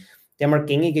aufzusetzen, der mal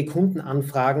gängige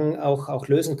Kundenanfragen auch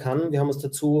lösen kann. Wir haben uns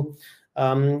dazu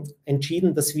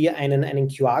entschieden, dass wir einen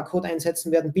QR-Code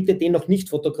einsetzen werden. Bitte den noch nicht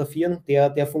fotografieren,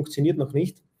 der funktioniert noch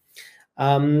nicht.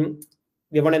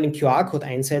 Wir wollen einen QR-Code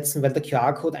einsetzen, weil der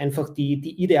QR-Code einfach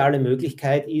die ideale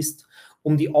Möglichkeit ist,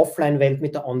 um die Offline-Welt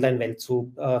mit der Online-Welt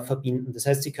zu verbinden. Das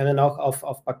heißt, Sie können auch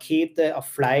auf Pakete, auf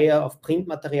Flyer, auf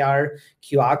Printmaterial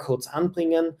QR-Codes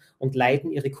anbringen und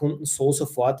leiten Ihre Kunden so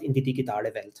sofort in die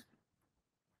digitale Welt.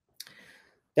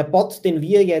 Der Bot, den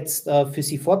wir jetzt für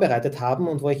Sie vorbereitet haben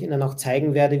und wo ich Ihnen auch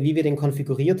zeigen werde, wie wir den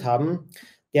konfiguriert haben,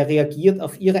 der reagiert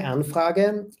auf Ihre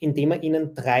Anfrage, indem er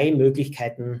Ihnen 3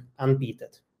 Möglichkeiten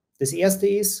anbietet. Das erste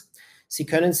ist, Sie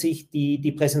können sich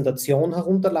die Präsentation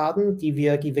herunterladen, die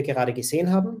wir gerade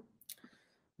gesehen haben.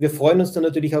 Wir freuen uns dann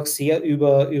natürlich auch sehr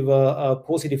über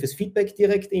positives Feedback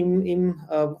direkt im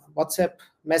WhatsApp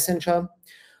Messenger.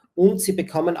 Und Sie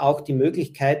bekommen auch die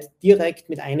Möglichkeit, direkt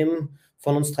mit einem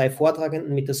von uns 3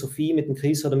 Vortragenden, mit der Sophie, mit dem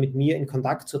Chris oder mit mir in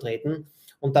Kontakt zu treten.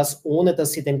 Und das ohne,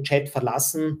 dass Sie den Chat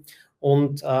verlassen.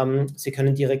 Und Sie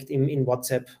können direkt in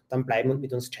WhatsApp dann bleiben und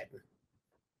mit uns chatten.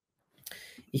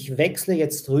 Ich wechsle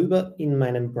jetzt rüber in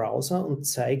meinen Browser und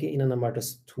zeige Ihnen einmal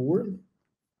das Tool.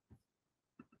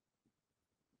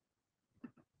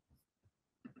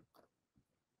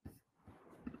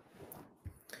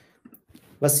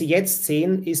 Was Sie jetzt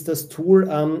sehen, ist das Tool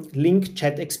Link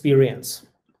Chat Experience.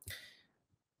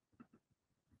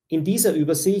 In dieser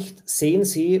Übersicht sehen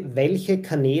Sie, welche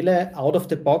Kanäle out of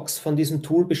the box von diesem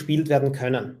Tool bespielt werden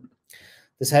können.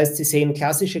 Das heißt, Sie sehen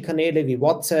klassische Kanäle wie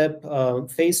WhatsApp,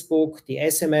 Facebook, die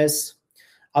SMS,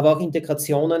 aber auch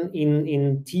Integrationen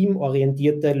in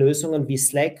teamorientierte Lösungen wie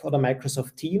Slack oder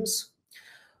Microsoft Teams.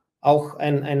 Auch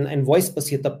ein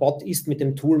voice-basierter Bot ist mit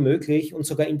dem Tool möglich und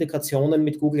sogar Integrationen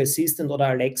mit Google Assistant oder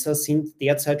Alexa sind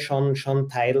derzeit schon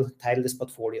Teil des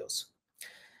Portfolios.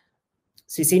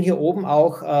 Sie sehen hier oben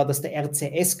auch, dass der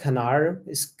RCS-Kanal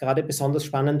ist gerade besonders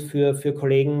spannend für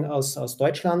Kollegen aus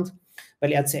Deutschland,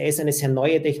 weil RCS eine sehr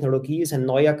neue Technologie ist, ein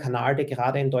neuer Kanal, der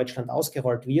gerade in Deutschland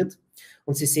ausgerollt wird.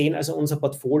 Und Sie sehen also, unser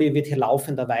Portfolio wird hier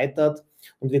laufend erweitert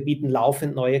und wir bieten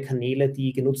laufend neue Kanäle,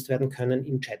 die genutzt werden können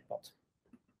im Chatbot.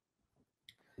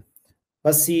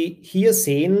 Was Sie hier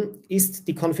sehen, ist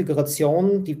die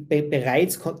Konfiguration, die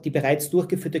bereits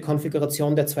durchgeführte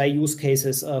Konfiguration der 2 Use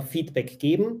Cases Feedback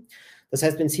geben. Das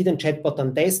heißt, wenn Sie den Chatbot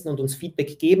dann testen und uns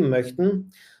Feedback geben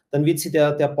möchten, dann wird Sie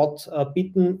der Bot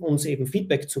bitten, uns eben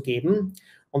Feedback zu geben.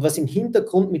 Und was im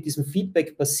Hintergrund mit diesem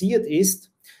Feedback passiert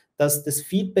ist, dass das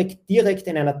Feedback direkt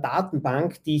in einer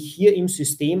Datenbank, die ich hier im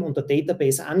System unter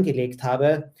Database angelegt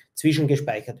habe,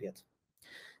 zwischengespeichert wird.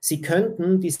 Sie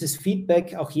könnten dieses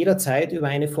Feedback auch jederzeit über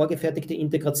eine vorgefertigte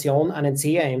Integration an ein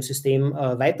CRM-System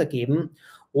weitergeben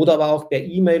oder aber auch per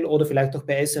E-Mail oder vielleicht auch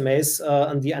per SMS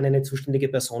an eine zuständige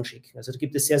Person schicken. Also da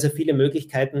gibt es sehr, sehr viele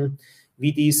Möglichkeiten,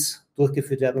 wie dies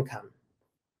durchgeführt werden kann.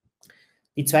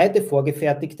 Die zweite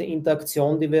vorgefertigte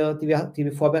Interaktion, die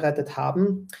wir vorbereitet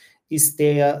haben, ist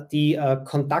die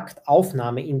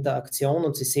Kontaktaufnahme-Interaktion.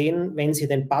 Und Sie sehen, wenn Sie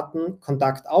den Button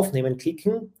Kontakt aufnehmen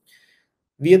klicken,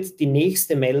 wird die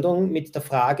nächste Meldung mit der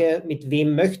Frage, mit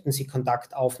wem möchten Sie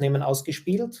Kontakt aufnehmen,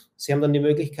 ausgespielt. Sie haben dann die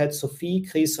Möglichkeit, Sophie,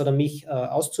 Chris oder mich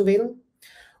auszuwählen.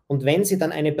 Und wenn Sie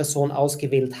dann eine Person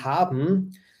ausgewählt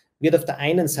haben, wird auf der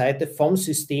einen Seite vom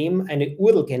System eine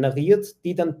URL generiert,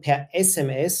 die dann per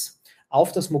SMS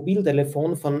auf das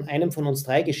Mobiltelefon von einem von uns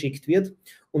 3 geschickt wird.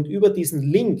 Und über diesen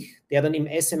Link, der dann im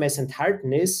SMS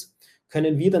enthalten ist,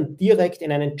 können wir dann direkt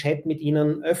in einen Chat mit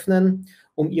Ihnen öffnen,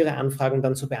 um Ihre Anfragen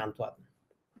dann zu beantworten.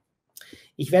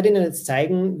 Ich werde Ihnen jetzt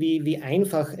zeigen, wie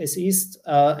einfach es ist,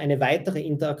 eine weitere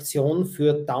Interaktion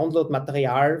für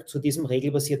Download-Material zu diesem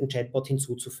regelbasierten Chatbot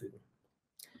hinzuzufügen.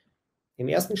 Im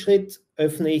ersten Schritt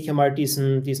öffne ich einmal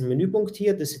diesen Menüpunkt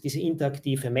hier, diese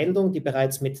interaktive Meldung, die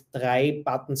bereits mit 3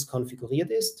 Buttons konfiguriert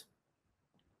ist.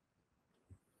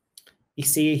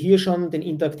 Ich sehe hier schon den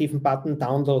interaktiven Button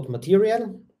Download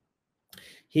Material.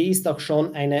 Hier ist auch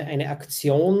schon eine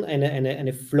Aktion,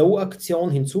 eine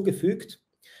Flow-Aktion hinzugefügt.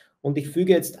 Und ich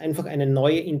füge jetzt einfach eine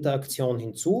neue Interaktion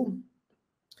hinzu,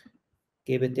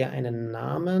 gebe der einen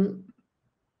Namen.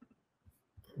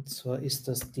 Und zwar ist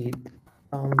das die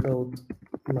Download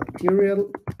Material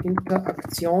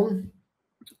Interaktion.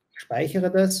 Ich speichere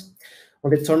das.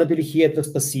 Und jetzt soll natürlich hier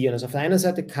etwas passieren. Also auf der einen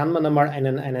Seite kann man einmal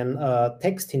einen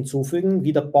Text hinzufügen,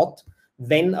 wie der Bot,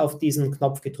 wenn auf diesen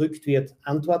Knopf gedrückt wird,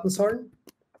 antworten soll.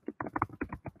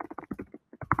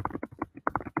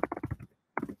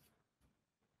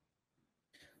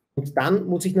 Und dann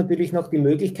muss ich natürlich noch die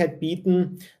Möglichkeit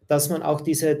bieten, dass man auch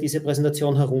diese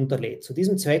Präsentation herunterlädt. Zu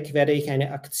diesem Zweck werde ich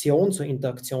eine Aktion zur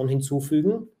Interaktion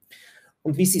hinzufügen.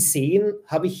 Und wie Sie sehen,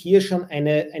 habe ich hier schon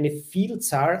eine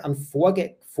Vielzahl an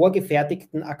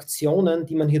vorgefertigten Aktionen,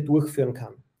 die man hier durchführen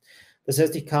kann. Das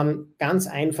heißt, ich kann ganz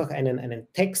einfach einen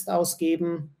Text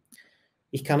ausgeben,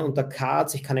 ich kann unter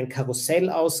Cards, ich kann ein Karussell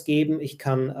ausgeben, ich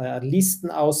kann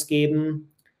Listen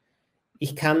ausgeben,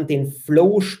 ich kann den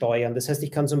Flow steuern. Das heißt,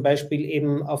 ich kann zum Beispiel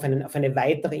eben auf eine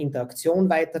weitere Interaktion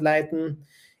weiterleiten.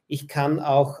 Ich kann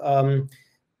auch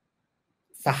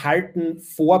Verhalten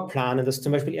vorplanen, dass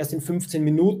zum Beispiel erst in 15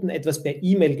 Minuten etwas per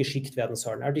E-Mail geschickt werden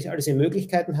soll. All diese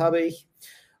Möglichkeiten habe ich.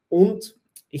 Und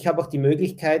ich habe auch die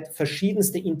Möglichkeit,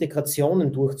 verschiedenste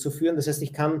Integrationen durchzuführen. Das heißt,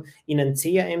 ich kann in ein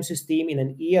CRM-System, in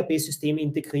ein ERP-System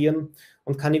integrieren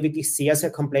und kann hier wirklich sehr,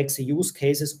 sehr komplexe Use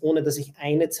Cases, ohne dass ich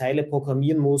eine Zeile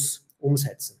programmieren muss,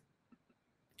 umsetzen.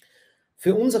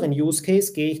 Für unseren Use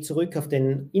Case gehe ich zurück auf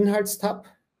den Inhaltstab,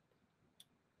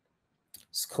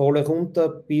 scrolle runter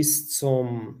bis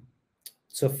zur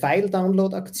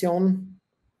File-Download-Aktion,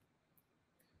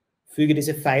 füge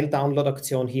diese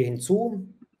File-Download-Aktion hier hinzu,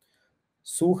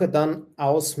 suche dann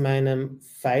aus meinem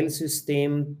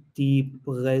Filesystem die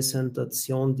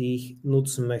Präsentation, die ich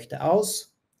nutzen möchte,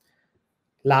 aus,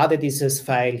 lade dieses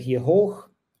File hier hoch,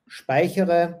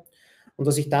 speichere und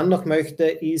was ich dann noch möchte,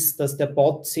 ist, dass der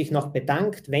Bot sich noch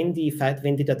bedankt, wenn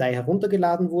die Datei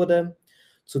heruntergeladen wurde.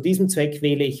 Zu diesem Zweck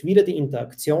wähle ich wieder die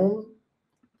Interaktion,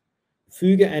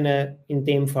 füge eine, in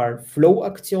dem Fall,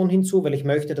 Flow-Aktion hinzu, weil ich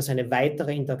möchte, dass eine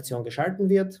weitere Interaktion geschalten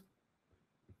wird.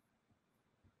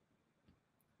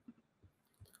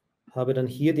 Habe dann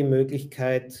hier die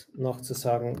Möglichkeit, noch zu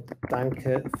sagen,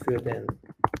 danke für den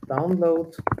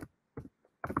Download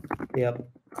der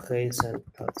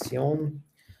Präsentation.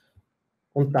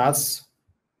 Und das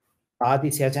war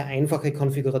die sehr, sehr einfache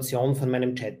Konfiguration von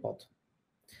meinem Chatbot.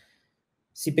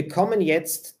 Sie bekommen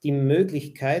jetzt die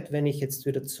Möglichkeit, wenn ich jetzt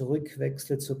wieder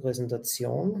zurückwechsle zur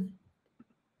Präsentation,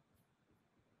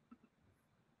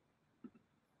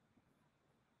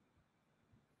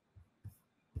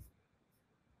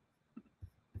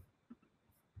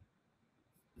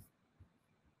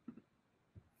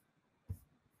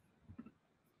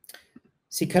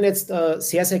 Sie können jetzt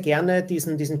sehr, sehr gerne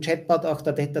diesen Chatbot auch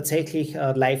tatsächlich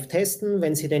live testen.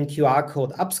 Wenn Sie den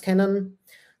QR-Code abscannen,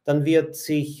 dann wird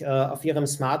sich auf Ihrem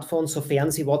Smartphone,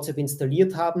 sofern Sie WhatsApp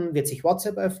installiert haben, wird sich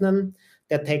WhatsApp öffnen.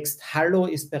 Der Text Hallo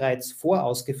ist bereits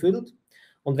vorausgefüllt.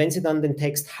 Und wenn Sie dann den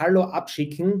Text Hallo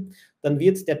abschicken, dann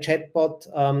wird der Chatbot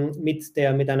mit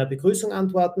einer Begrüßung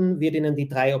antworten, wird Ihnen die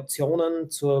 3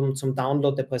 Optionen zum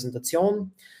Download der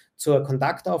Präsentation, zur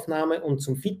Kontaktaufnahme und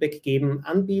zum Feedback geben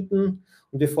anbieten.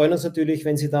 Und wir freuen uns natürlich,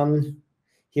 wenn Sie dann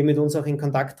hier mit uns auch in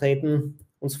Kontakt treten,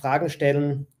 uns Fragen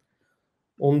stellen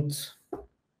und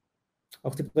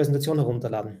auch die Präsentation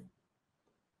herunterladen.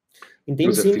 In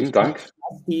dem Sinne, vielen Dank.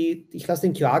 Ich lasse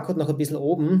den QR-Code noch ein bisschen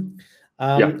oben.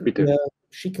 Ja, bitte. Wir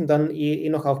schicken dann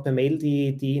noch auch per Mail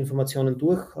die Informationen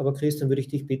durch. Aber Christian, würde ich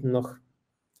dich bitten, noch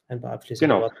ein paar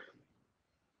abschließende Worte.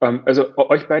 Also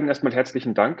euch beiden erstmal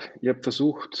herzlichen Dank. Ihr habt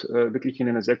versucht, wirklich in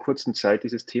einer sehr kurzen Zeit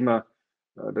dieses Thema,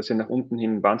 das ja nach unten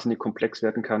hin wahnsinnig komplex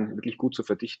werden kann, wirklich gut zu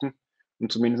verdichten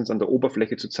und zumindest an der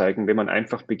Oberfläche zu zeigen, wenn man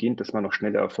einfach beginnt, dass man noch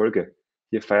schnelle Erfolge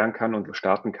hier feiern kann und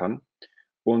starten kann.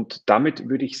 Und damit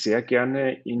würde ich sehr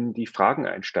gerne in die Fragen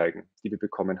einsteigen, die wir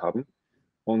bekommen haben.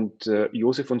 Und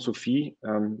Josef und Sophie,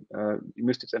 ihr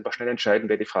müsst jetzt einfach schnell entscheiden,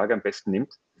 wer die Frage am besten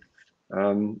nimmt.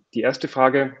 Die erste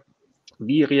Frage: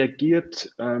 Wie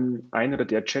reagiert ein oder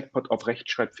der Chatbot auf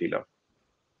Rechtschreibfehler?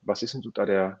 Was ist denn da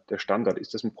der Standard?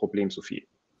 Ist das ein Problem, Sophie?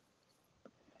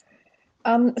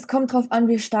 Es kommt darauf an,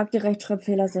 wie stark die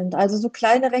Rechtschreibfehler sind. Also so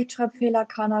kleine Rechtschreibfehler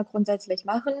kann er grundsätzlich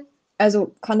machen.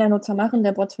 Also kann der Nutzer machen,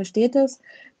 der Bot versteht es.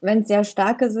 Wenn es sehr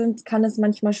starke sind, kann es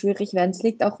manchmal schwierig werden. Es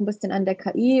liegt auch ein bisschen an der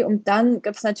KI. Und dann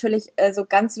gibt es natürlich so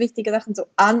ganz wichtige Sachen, so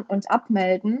an- und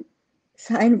abmelden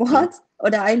für ein Wort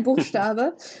oder ein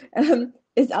Buchstabe.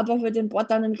 Ist aber für den Bot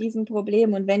dann ein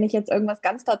Riesenproblem. Und wenn ich jetzt irgendwas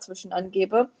ganz dazwischen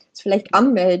angebe, ist vielleicht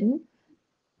anmelden.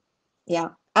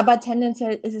 Ja, aber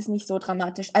tendenziell ist es nicht so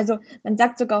dramatisch. Also man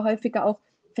sagt sogar häufiger auch,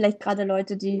 vielleicht gerade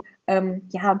Leute, die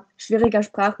schwieriger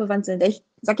sprachbewandt sind. Ich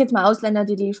sage jetzt mal Ausländer,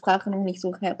 die die Sprache noch nicht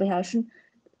so beherrschen,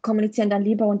 kommunizieren dann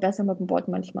lieber und besser mit dem Bot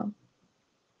manchmal.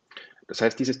 Das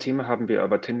heißt, dieses Thema haben wir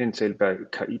aber tendenziell bei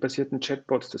KI-basierten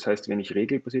Chatbots. Das heißt, wenn ich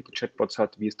regelbasierte Chatbots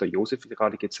habe, wie es der Josef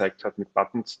gerade gezeigt hat mit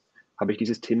Buttons, habe ich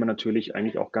dieses Thema natürlich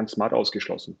eigentlich auch ganz smart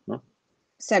ausgeschlossen. Ne?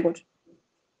 Sehr gut.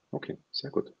 Okay,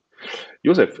 sehr gut.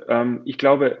 Josef, ich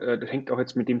glaube, das hängt auch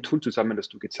jetzt mit dem Tool zusammen, das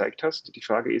du gezeigt hast. Die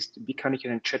Frage ist, wie kann ich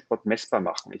einen Chatbot messbar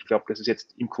machen? Ich glaube, das ist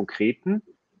jetzt im Konkreten,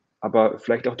 aber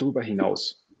vielleicht auch darüber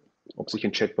hinaus, ob sich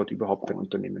ein Chatbot überhaupt für ein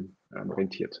Unternehmen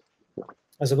rentiert.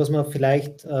 Also was man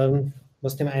vielleicht,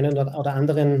 was dem einen oder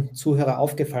anderen Zuhörer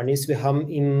aufgefallen ist, wir haben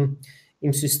im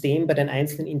im System bei den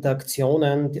einzelnen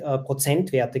Interaktionen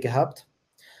Prozentwerte gehabt.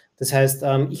 Das heißt,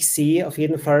 ich sehe auf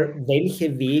jeden Fall,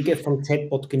 welche Wege vom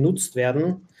Chatbot genutzt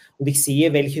werden und ich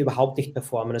sehe, welche überhaupt nicht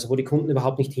performen, also wo die Kunden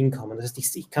überhaupt nicht hinkommen. Das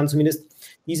heißt, ich kann zumindest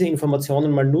diese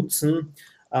Informationen mal nutzen,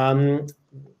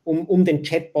 um den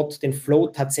Chatbot, den Flow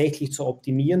tatsächlich zu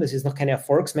optimieren. Das ist noch keine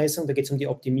Erfolgsmessung, da geht es um die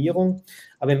Optimierung.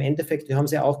 Aber im Endeffekt, wir haben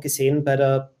es ja auch gesehen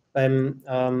beim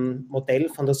Modell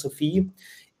von der Sophie,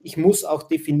 ich muss auch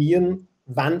definieren,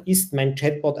 wann ist mein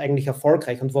Chatbot eigentlich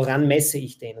erfolgreich und woran messe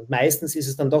ich den? Und meistens ist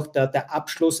es dann doch der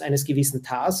Abschluss eines gewissen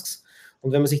Tasks.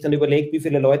 Und wenn man sich dann überlegt, wie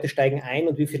viele Leute steigen ein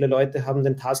und wie viele Leute haben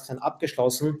den Task dann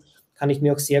abgeschlossen, kann ich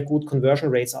mir auch sehr gut Conversion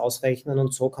Rates ausrechnen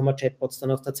und so kann man Chatbots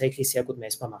dann auch tatsächlich sehr gut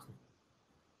messbar machen.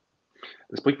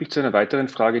 Das bringt mich zu einer weiteren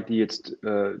Frage,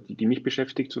 die mich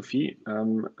beschäftigt, Sophie.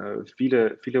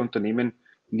 Viele Unternehmen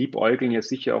liebäugeln ja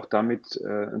sicher auch damit,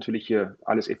 natürlich hier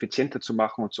alles effizienter zu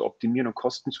machen und zu optimieren und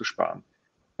Kosten zu sparen.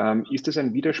 Ist das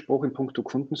ein Widerspruch in puncto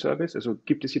Kundenservice? Also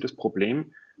gibt es hier das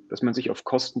Problem, dass man sich auf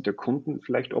Kosten der Kunden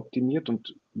vielleicht optimiert?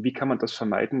 Und wie kann man das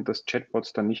vermeiden, dass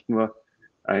Chatbots dann nicht nur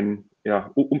ein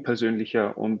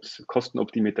unpersönlicher und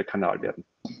kostenoptimierter Kanal werden?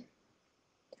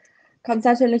 Kommt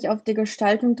natürlich auf die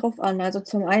Gestaltung drauf an. Also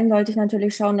zum einen sollte ich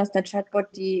natürlich schauen, dass der Chatbot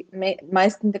die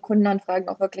meisten der Kundenanfragen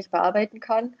auch wirklich bearbeiten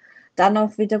kann. Dann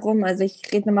auch wiederum, also ich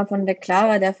rede nochmal von der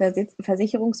Clara, der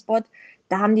Versicherungsbot,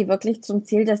 da haben die wirklich zum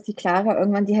Ziel, dass die Clara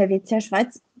irgendwann die Helvetia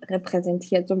Schweiz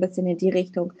repräsentiert, so ein bisschen in die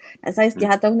Richtung. Das heißt, die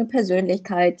hat auch eine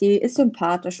Persönlichkeit, die ist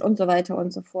sympathisch und so weiter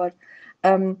und so fort.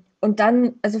 Und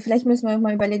dann, also vielleicht müssen wir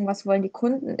mal überlegen, was wollen die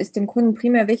Kunden? Ist dem Kunden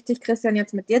primär wichtig, Christian,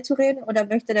 jetzt mit dir zu reden oder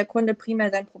möchte der Kunde primär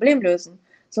sein Problem lösen?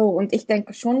 So, und ich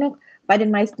denke schon noch, bei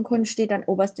den meisten Kunden steht an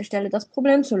oberster Stelle, das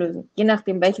Problem zu lösen, je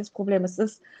nachdem, welches Problem es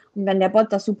ist. Und wenn der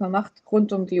Bot das super macht,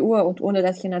 rund um die Uhr und ohne,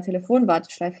 dass ich in der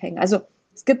Telefonwarteschleife hänge. Also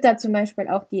es gibt da zum Beispiel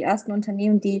auch die ersten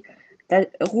Unternehmen, da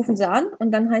rufen sie an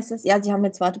und dann heißt es, ja, Sie haben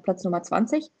jetzt Warteplatz Nummer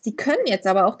 20. Sie können jetzt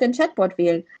aber auch den Chatbot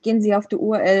wählen. Gehen Sie auf die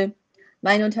URL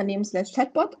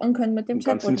meinunternehmen/Chatbot und können mit dem und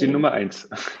dann Chatbot sind Sie reden. Nummer 1.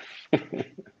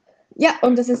 Ja,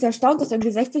 und es ist erstaunt, dass irgendwie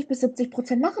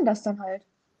 60-70% machen das dann halt.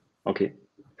 Okay.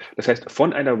 Das heißt,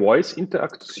 von einer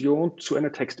Voice-Interaktion zu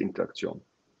einer Text-Interaktion.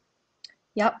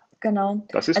 Ja, genau.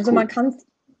 Das ist Also cool. man kann,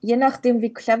 je nachdem,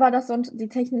 wie clever das und die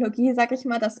Technologie, sag ich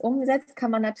mal, das umsetzt,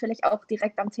 kann man natürlich auch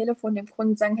direkt am Telefon dem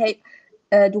Kunden sagen, hey,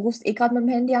 du rufst eh gerade mit dem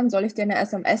Handy an, soll ich dir eine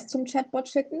SMS zum Chatbot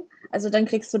schicken? Also dann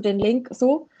kriegst du den Link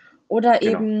so. Oder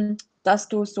Genau. eben, dass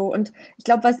du so, und ich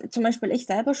glaube, was zum Beispiel ich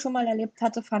selber schon mal erlebt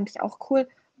hatte, fand ich auch cool.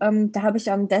 Da habe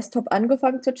ich am Desktop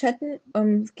angefangen zu chatten.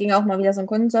 Es ging auch mal wieder so ein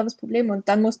Kundenservice-Problem und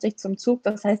dann musste ich zum Zug.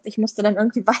 Das heißt, ich musste dann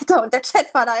irgendwie weiter und der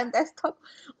Chat war da im Desktop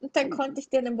und dann konnte ich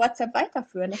den im WhatsApp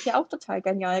weiterführen. Das ist ja auch total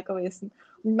genial gewesen.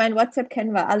 Und mein WhatsApp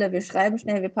kennen wir alle. Wir schreiben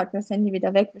schnell, wir packen das Handy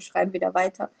wieder weg, wir schreiben wieder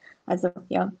weiter. Also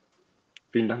ja.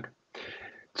 Vielen Dank.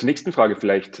 Zur nächsten Frage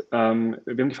vielleicht. Wir haben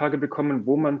die Frage bekommen,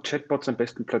 wo man Chatbots am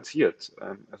besten platziert.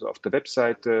 Also auf der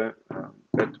Webseite,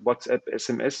 WhatsApp,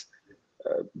 SMS.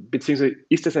 Beziehungsweise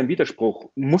ist das ein Widerspruch?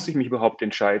 Muss ich mich überhaupt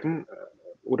entscheiden?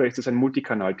 Oder ist es ein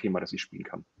Multikanal-Thema, das ich spielen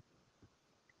kann?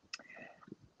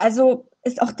 Also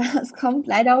ist auch da, es kommt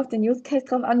leider auf den Use Case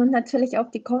drauf an und natürlich auf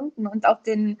die Kunden und auf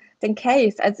den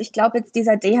Case. Also ich glaube jetzt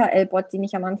dieser DHL-Bot, den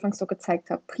ich am Anfang so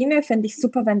gezeigt habe, primär finde ich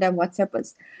super, wenn der im WhatsApp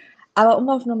ist. Aber um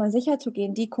auf Nummer sicher zu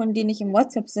gehen, die Kunden, die nicht im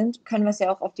WhatsApp sind, können wir es ja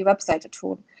auch auf die Webseite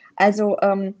tun. Also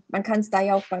man kann es da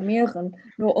ja auch bei mehreren.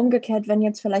 Nur umgekehrt, wenn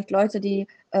jetzt vielleicht Leute die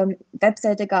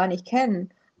Webseite gar nicht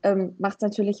kennen, macht es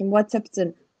natürlich im WhatsApp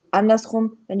Sinn.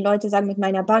 Andersrum, wenn Leute sagen, mit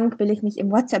meiner Bank will ich nicht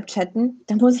im WhatsApp chatten,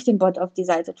 dann muss ich den Bot auf die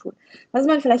Seite tun. Was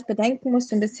man vielleicht bedenken muss,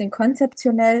 so ein bisschen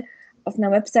konzeptionell, auf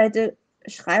einer Webseite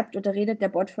schreibt oder redet der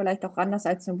Bot vielleicht auch anders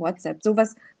als im WhatsApp.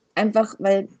 Sowas einfach,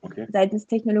 weil seitens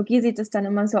Technologie sieht es dann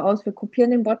immer so aus, wir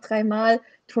kopieren den Bot 3-mal,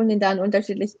 tun den da an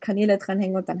unterschiedliche Kanäle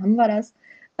dranhängen und dann haben wir das.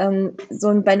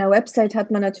 So bei einer Website hat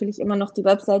man natürlich immer noch die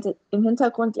Webseite im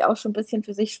Hintergrund, die auch schon ein bisschen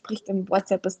für sich spricht. Im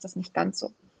WhatsApp ist das nicht ganz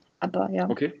so. Aber ja.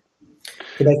 Okay.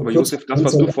 Vielleicht aber Josef, das,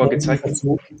 was du vorgezeigt hast.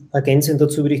 Ergänzend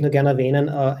dazu würde ich nur gerne erwähnen,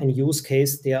 ein Use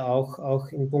Case, der auch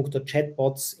in puncto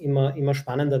Chatbots immer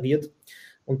spannender wird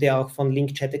und der auch von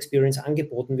Link Chat Experience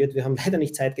angeboten wird. Wir haben leider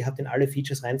nicht Zeit gehabt, in alle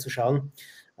Features reinzuschauen,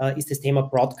 ist das Thema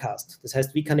Broadcast. Das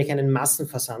heißt, wie kann ich einen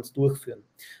Massenversand durchführen?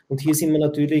 Und hier sind wir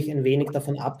natürlich ein wenig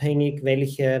davon abhängig,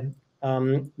 welche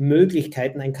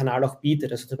Möglichkeiten ein Kanal auch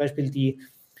bietet. Also zum Beispiel die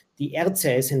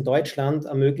RCS in Deutschland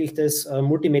ermöglicht es,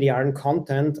 multimedialen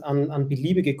Content an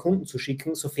beliebige Kunden zu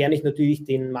schicken, sofern ich natürlich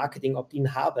den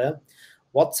Marketing-Opt-in habe.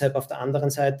 WhatsApp auf der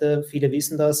anderen Seite, viele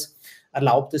wissen das,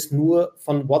 erlaubt es nur,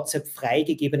 von WhatsApp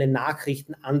freigegebene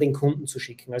Nachrichten an den Kunden zu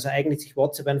schicken. Also eignet sich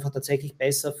WhatsApp einfach tatsächlich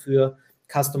besser für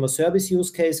Customer Service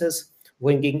Use Cases,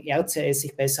 wohingegen RCS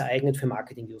sich besser eignet für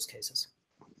Marketing-Use-Cases.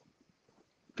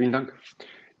 Vielen Dank.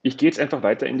 Ich gehe jetzt einfach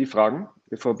weiter in die Fragen,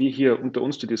 bevor wir hier unter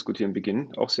uns zu diskutieren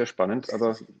beginnen. Auch sehr spannend,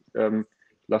 aber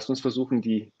lasst uns versuchen,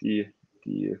 die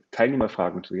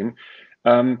Teilnehmerfragen zu gehen.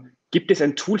 Gibt es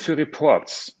ein Tool für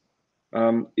Reports?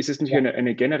 Ist es nicht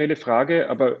eine generelle Frage,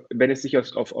 aber wenn es sich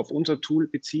auf unser Tool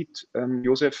bezieht,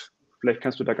 Josef, vielleicht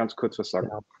kannst du da ganz kurz was sagen.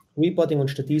 Genau. Reporting und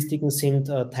Statistiken sind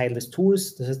Teil des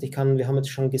Tools. Das heißt, wir haben jetzt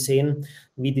schon gesehen,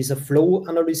 wie dieser Flow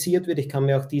analysiert wird. Ich kann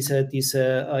mir auch diese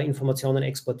Informationen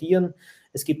exportieren.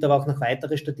 Es gibt aber auch noch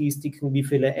weitere Statistiken, wie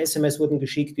viele SMS wurden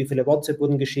geschickt, wie viele WhatsApp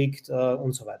wurden geschickt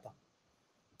und so weiter.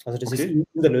 Also das ist in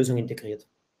der Lösung integriert.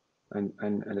 Ein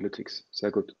Analytics,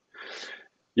 sehr gut.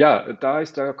 Ja, da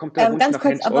kommt der Wunsch nach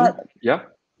Hands-on.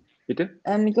 Ja, bitte?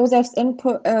 Josefs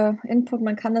Input,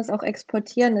 man kann das auch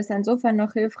exportieren, ist insofern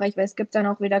noch hilfreich, weil es gibt dann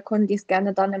auch wieder Kunden, die es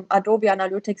gerne dann im Adobe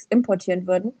Analytics importieren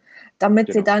würden,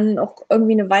 damit sie dann auch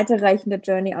irgendwie eine weiterreichende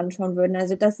Journey anschauen würden.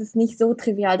 Also das ist nicht so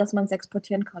trivial, dass man es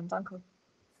exportieren kann. Danke.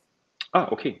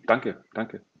 Okay, danke.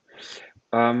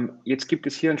 Jetzt gibt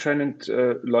es hier anscheinend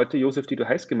Leute, Josef, die du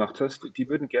heiß gemacht hast, die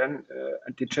würden gern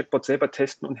den Chatbot selber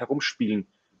testen und herumspielen.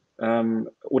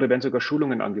 Oder werden sogar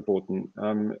Schulungen angeboten.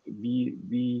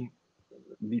 Wie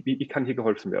kann hier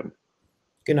geholfen werden?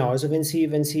 Genau, also wenn Sie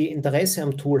Interesse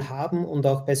am Tool haben und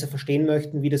auch besser verstehen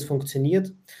möchten, wie das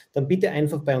funktioniert, dann bitte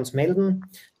einfach bei uns melden.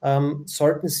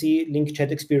 Sollten Sie Link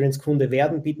Chat Experience Kunde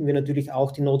werden, bieten wir natürlich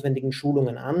auch die notwendigen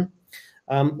Schulungen an.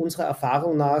 Unserer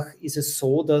Erfahrung nach ist es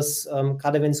so, dass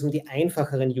gerade wenn es um die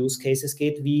einfacheren Use Cases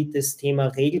geht, wie das Thema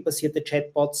regelbasierte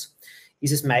Chatbots,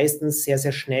 ist es meistens sehr,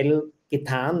 sehr schnell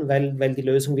getan, weil die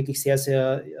Lösung wirklich sehr,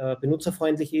 sehr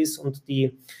benutzerfreundlich ist und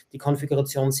die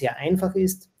Konfiguration sehr einfach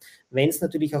ist. Wenn es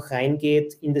natürlich auch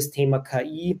reingeht in das Thema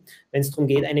KI, wenn es darum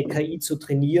geht, eine KI zu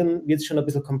trainieren, wird es schon ein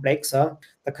bisschen komplexer.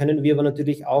 Da können wir aber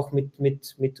natürlich auch mit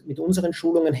unseren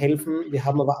Schulungen helfen. Wir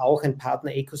haben aber auch ein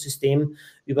Partner-Ökosystem,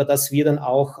 über das wir dann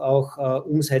auch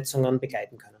Umsetzungen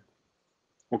begleiten können.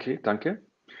 Okay, danke.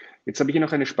 Jetzt habe ich hier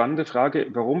noch eine spannende Frage.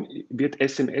 Warum wird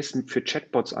SMS für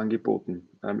Chatbots angeboten?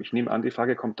 Ich nehme an, die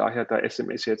Frage kommt daher, da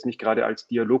SMS jetzt nicht gerade als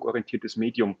dialogorientiertes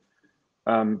Medium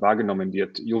wahrgenommen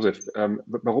wird. Josef,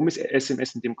 warum ist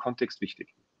SMS in dem Kontext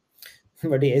wichtig?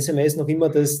 Weil die SMS noch immer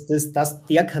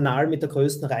der Kanal mit der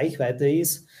größten Reichweite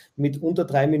ist, mit unter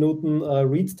 3 Minuten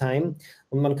Read-Time.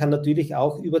 Und man kann natürlich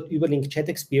auch über Link Chat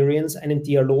Experience einen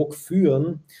Dialog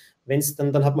führen.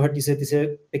 Dann hat man halt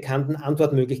diese bekannten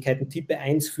Antwortmöglichkeiten, Tippe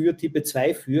 1 für, Tippe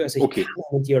 2 für. Also ich kann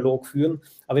einen Dialog führen,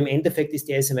 aber im Endeffekt ist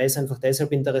die SMS einfach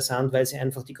deshalb interessant, weil sie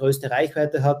einfach die größte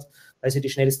Reichweite hat, weil sie die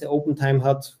schnellste Open-Time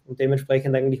hat und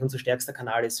dementsprechend eigentlich unser stärkster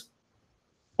Kanal ist.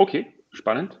 Okay,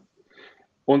 spannend.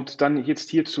 Und dann jetzt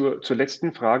hier zur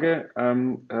letzten Frage.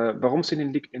 Warum sind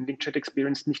in Link Chat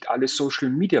Experience nicht alle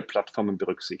Social-Media-Plattformen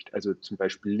berücksichtigt, also zum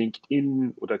Beispiel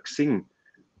LinkedIn oder Xing?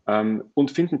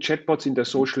 Und finden Chatbots in der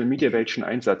Social-Media-Welt schon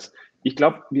Einsatz? Ich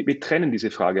glaube, wir trennen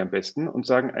diese Frage am besten und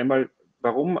sagen einmal,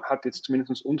 warum hat jetzt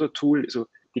zumindest unser Tool so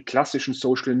die klassischen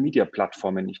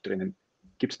Social-Media-Plattformen nicht drinnen?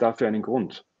 Gibt es dafür einen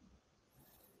Grund?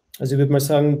 Also ich würde mal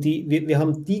sagen, wir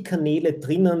haben die Kanäle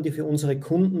drinnen, die für unsere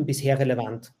Kunden bisher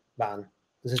relevant waren.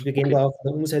 Das heißt, wir gehen da auf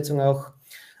der Umsetzung auch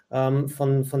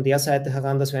von der Seite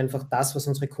heran, dass wir einfach das, was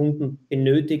unsere Kunden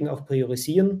benötigen, auch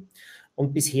priorisieren.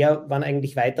 Und bisher waren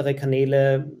eigentlich weitere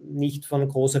Kanäle nicht von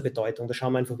großer Bedeutung. Da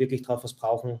schauen wir einfach wirklich drauf, was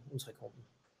brauchen unsere Kunden.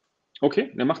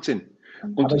 Okay, das macht Sinn.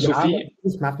 Und aber Sophie,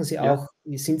 ja, machen sie auch,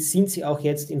 sind sie auch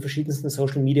jetzt in verschiedensten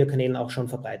Social-Media-Kanälen auch schon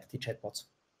verbreitet, die Chatbots.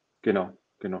 Genau.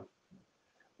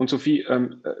 Und Sophie,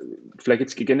 vielleicht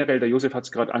jetzt generell, der Josef hat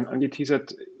es gerade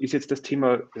angeteasert, ist jetzt das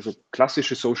Thema, also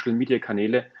klassische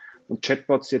Social-Media-Kanäle und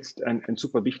Chatbots jetzt ein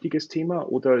super wichtiges Thema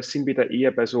oder sind wir da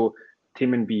eher bei so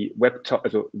Themen wie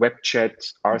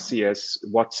Webchat, RCS,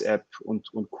 WhatsApp und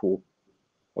Co.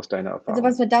 aus deiner Erfahrung? Also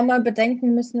was wir da mal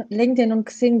bedenken müssen, LinkedIn und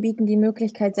Xing bieten die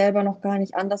Möglichkeit selber noch gar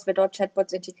nicht an, dass wir dort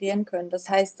Chatbots integrieren können. Das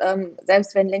heißt,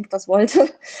 selbst wenn Link das wollte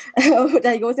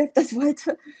oder Josef das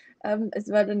wollte, es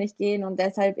würde nicht gehen und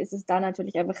deshalb ist es da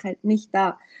natürlich einfach halt nicht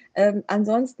da.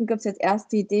 Ansonsten gibt es jetzt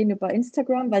erste Ideen über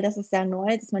Instagram, weil das ist sehr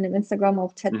neu, dass man im Instagram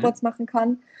auch Chatbots machen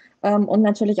kann. Und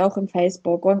natürlich auch im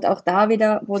Facebook. Und auch da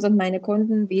wieder, wo sind meine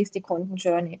Kunden, wie ist die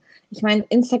Kundenjourney? Ich meine,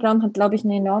 Instagram hat, glaube ich,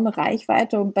 eine enorme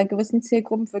Reichweite und bei gewissen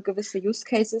Zielgruppen für gewisse Use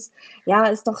Cases, ja,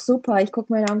 ist doch super. Ich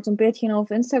gucke mir dann so ein Bildchen auf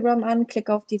Instagram an,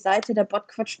 klicke auf die Seite, der Bot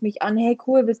quatscht mich an, hey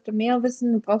cool, willst du mehr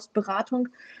wissen, du brauchst Beratung?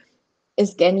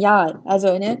 Ist genial.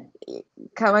 Also, ne,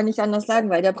 kann man nicht anders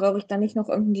sagen, weil da brauche ich dann nicht noch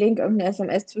irgendeinen Link, irgendeine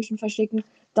SMS zwischen verschicken,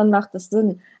 dann macht das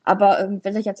Sinn. Aber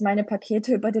wenn ich jetzt meine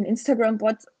Pakete über den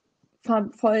Instagram-Bot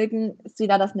verfolgen, ist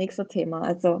wieder das nächste Thema.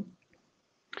 Also.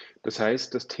 Das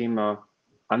heißt, das Thema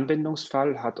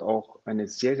Anwendungsfall hat auch eine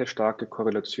sehr, sehr starke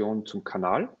Korrelation zum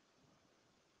Kanal.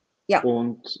 Ja,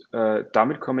 Und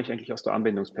damit komme ich eigentlich aus der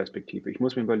Anwendungsperspektive. Ich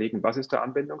muss mir überlegen, was ist der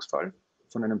Anwendungsfall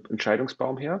von einem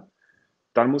Entscheidungsbaum her?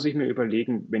 Dann muss ich mir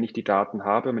überlegen, wenn ich die Daten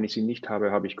habe, wenn ich sie nicht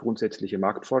habe, habe ich grundsätzliche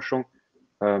Marktforschung,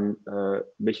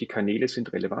 welche Kanäle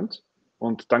sind relevant.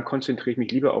 Und dann konzentriere ich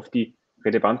mich lieber auf die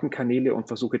relevanten Kanäle und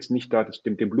versuche jetzt nicht da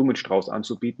den Blumenstrauß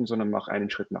anzubieten, sondern mache einen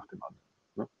Schritt nach dem anderen.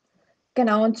 Ne?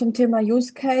 genau. Und zum Thema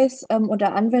Use Case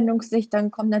oder Anwendungssicht,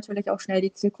 dann kommt natürlich auch schnell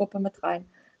die Zielgruppe mit rein.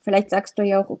 Vielleicht sagst du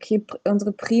ja auch, okay,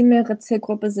 unsere primäre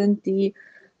Zielgruppe sind die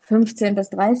 15 bis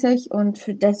 30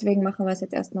 und deswegen machen wir es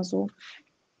jetzt erstmal so.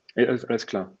 Ja, alles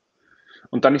klar.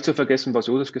 Und dann nicht zu vergessen, was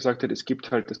Josef gesagt hat, es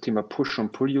gibt halt das Thema Push-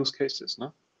 und Pull-Use-Cases.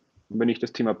 Ne? Und wenn ich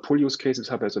das Thema Pull-Use-Cases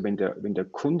habe, also wenn der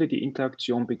Kunde die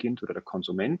Interaktion beginnt oder der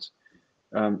Konsument,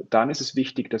 dann ist es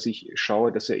wichtig, dass ich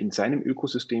schaue, dass er in seinem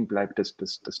Ökosystem bleibt,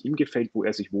 das ihm gefällt, wo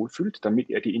er sich wohlfühlt, damit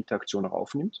er die Interaktion auch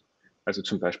aufnimmt. Also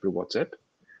zum Beispiel WhatsApp.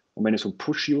 Und wenn es um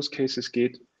Push-Use-Cases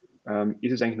geht,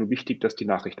 ist es eigentlich nur wichtig, dass die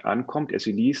Nachricht ankommt, er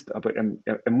sie liest, aber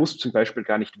er muss zum Beispiel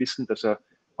gar nicht wissen, dass er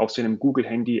auf seinem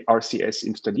Google-Handy RCS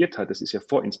installiert hat. Das ist ja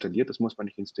vorinstalliert, das muss man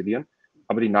nicht installieren,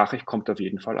 aber die Nachricht kommt auf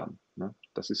jeden Fall an. Ne?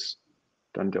 Das ist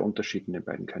dann der Unterschied in den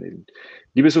beiden Kanälen.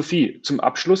 Liebe Sophie, zum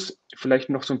Abschluss vielleicht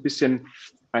noch so ein bisschen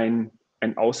ein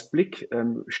Ausblick,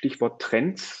 Stichwort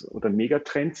Trends oder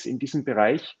Megatrends in diesem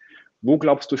Bereich. Wo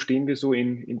glaubst du, stehen wir so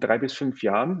in 3 bis 5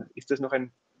 Jahren? Ist das noch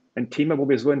ein Thema, wo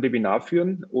wir so ein Webinar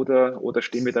führen oder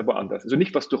stehen wir da woanders? Also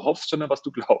nicht, was du hoffst, sondern was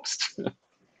du glaubst.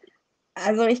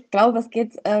 Also ich glaube,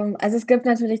 also es gibt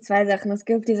natürlich zwei Sachen. Es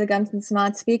gibt diese ganzen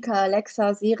Smart Speaker,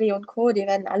 Alexa, Siri und Co., die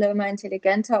werden alle immer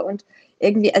intelligenter und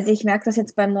irgendwie, also ich merke das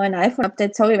jetzt beim neuen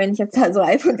iPhone-Update, sorry, wenn ich jetzt da so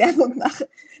iPhone-Werbung mache,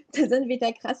 da sind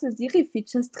wieder krasse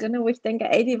Siri-Features drin, wo ich denke,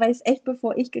 ey, die weiß echt,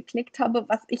 bevor ich geklickt habe,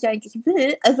 was ich eigentlich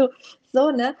will. Also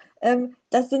so, ne?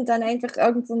 Das sind dann einfach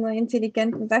irgend so eine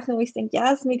intelligenten Sachen, wo ich denke,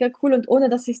 ja, ist mega cool und ohne,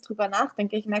 dass ich drüber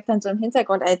nachdenke, ich merke dann so im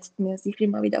Hintergrund, jetzt hat mir Siri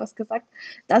mal wieder was gesagt.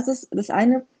 Das ist das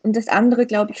eine. Und das andere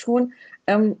glaube ich schon,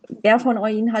 wer von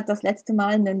euch hat das letzte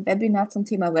Mal ein Webinar zum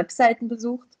Thema Webseiten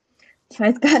besucht? Ich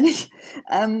weiß gar nicht,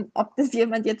 ob das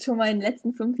jemand jetzt schon mal in den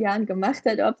letzten 5 Jahren gemacht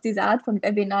hat, ob es diese Art von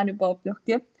Webinaren überhaupt noch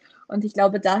gibt. Und ich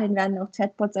glaube, dahin werden auch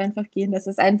Chatbots einfach gehen, dass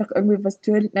es einfach irgendwie was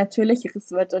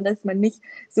Natürlicheres wird und dass man nicht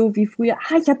so wie früher,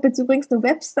 ich habe jetzt übrigens eine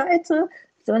Webseite,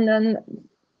 sondern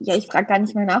ja, ich frage gar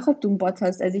nicht mehr nach, ob du einen Bot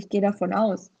hast. Also ich gehe davon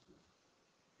aus.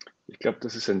 Ich glaube,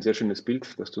 das ist ein sehr schönes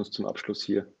Bild, das du uns zum Abschluss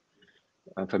hier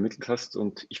vermittelt hast.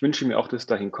 Und ich wünsche mir auch, dass es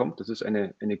dahin kommt, dass es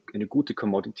eine gute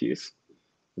Commodity ist,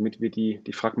 damit wir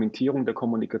die Fragmentierung der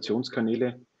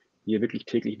Kommunikationskanäle, die hier wirklich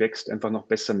täglich wächst, einfach noch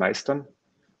besser meistern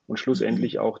und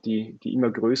schlussendlich auch die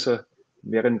immer größer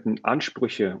werdenden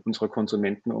Ansprüche unserer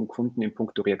Konsumenten und Kunden in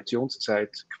puncto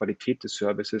Reaktionszeit, Qualität des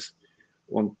Services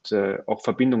und auch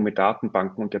Verbindung mit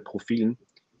Datenbanken und der Profilen,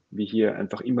 wir hier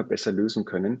einfach immer besser lösen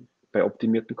können bei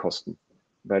optimierten Kosten.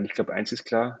 Weil ich glaube, eins ist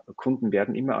klar, Kunden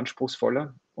werden immer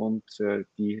anspruchsvoller und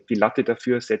die Latte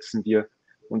dafür setzen wir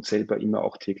uns selber immer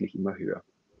auch täglich immer höher.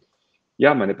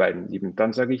 Ja, meine beiden Lieben,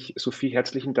 dann sage ich Sophie,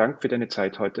 herzlichen Dank für deine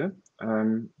Zeit heute.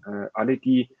 Alle,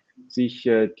 die sich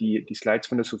die Slides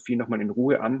von der Sophie nochmal in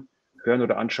Ruhe anhören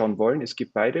oder anschauen wollen, es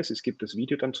gibt beides. Es gibt das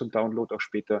Video dann zum Download, auch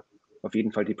später auf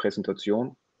jeden Fall die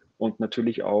Präsentation und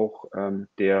natürlich auch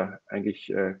der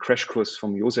eigentlich Crashkurs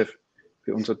vom Josef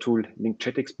für unser Tool Link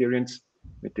Chat Experience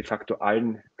mit de facto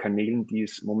allen Kanälen, die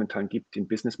es momentan gibt im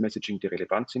Business Messaging, die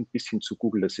relevant sind, bis hin zu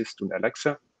Google Assist und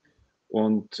Alexa.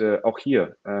 Und auch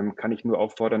hier kann ich nur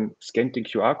auffordern, scannt den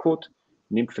QR-Code,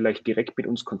 nehmt vielleicht direkt mit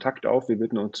uns Kontakt auf. Wir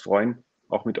würden uns freuen,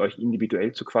 auch mit euch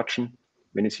individuell zu quatschen,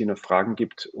 wenn es hier noch Fragen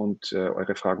gibt und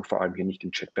eure Fragen vor allem hier nicht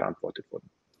im Chat beantwortet wurden.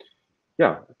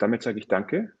 Ja, damit sage ich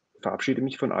danke, verabschiede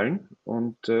mich von allen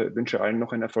und wünsche allen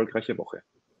noch eine erfolgreiche Woche.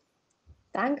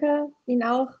 Danke, Ihnen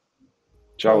auch.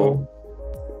 Ciao.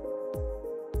 Ciao.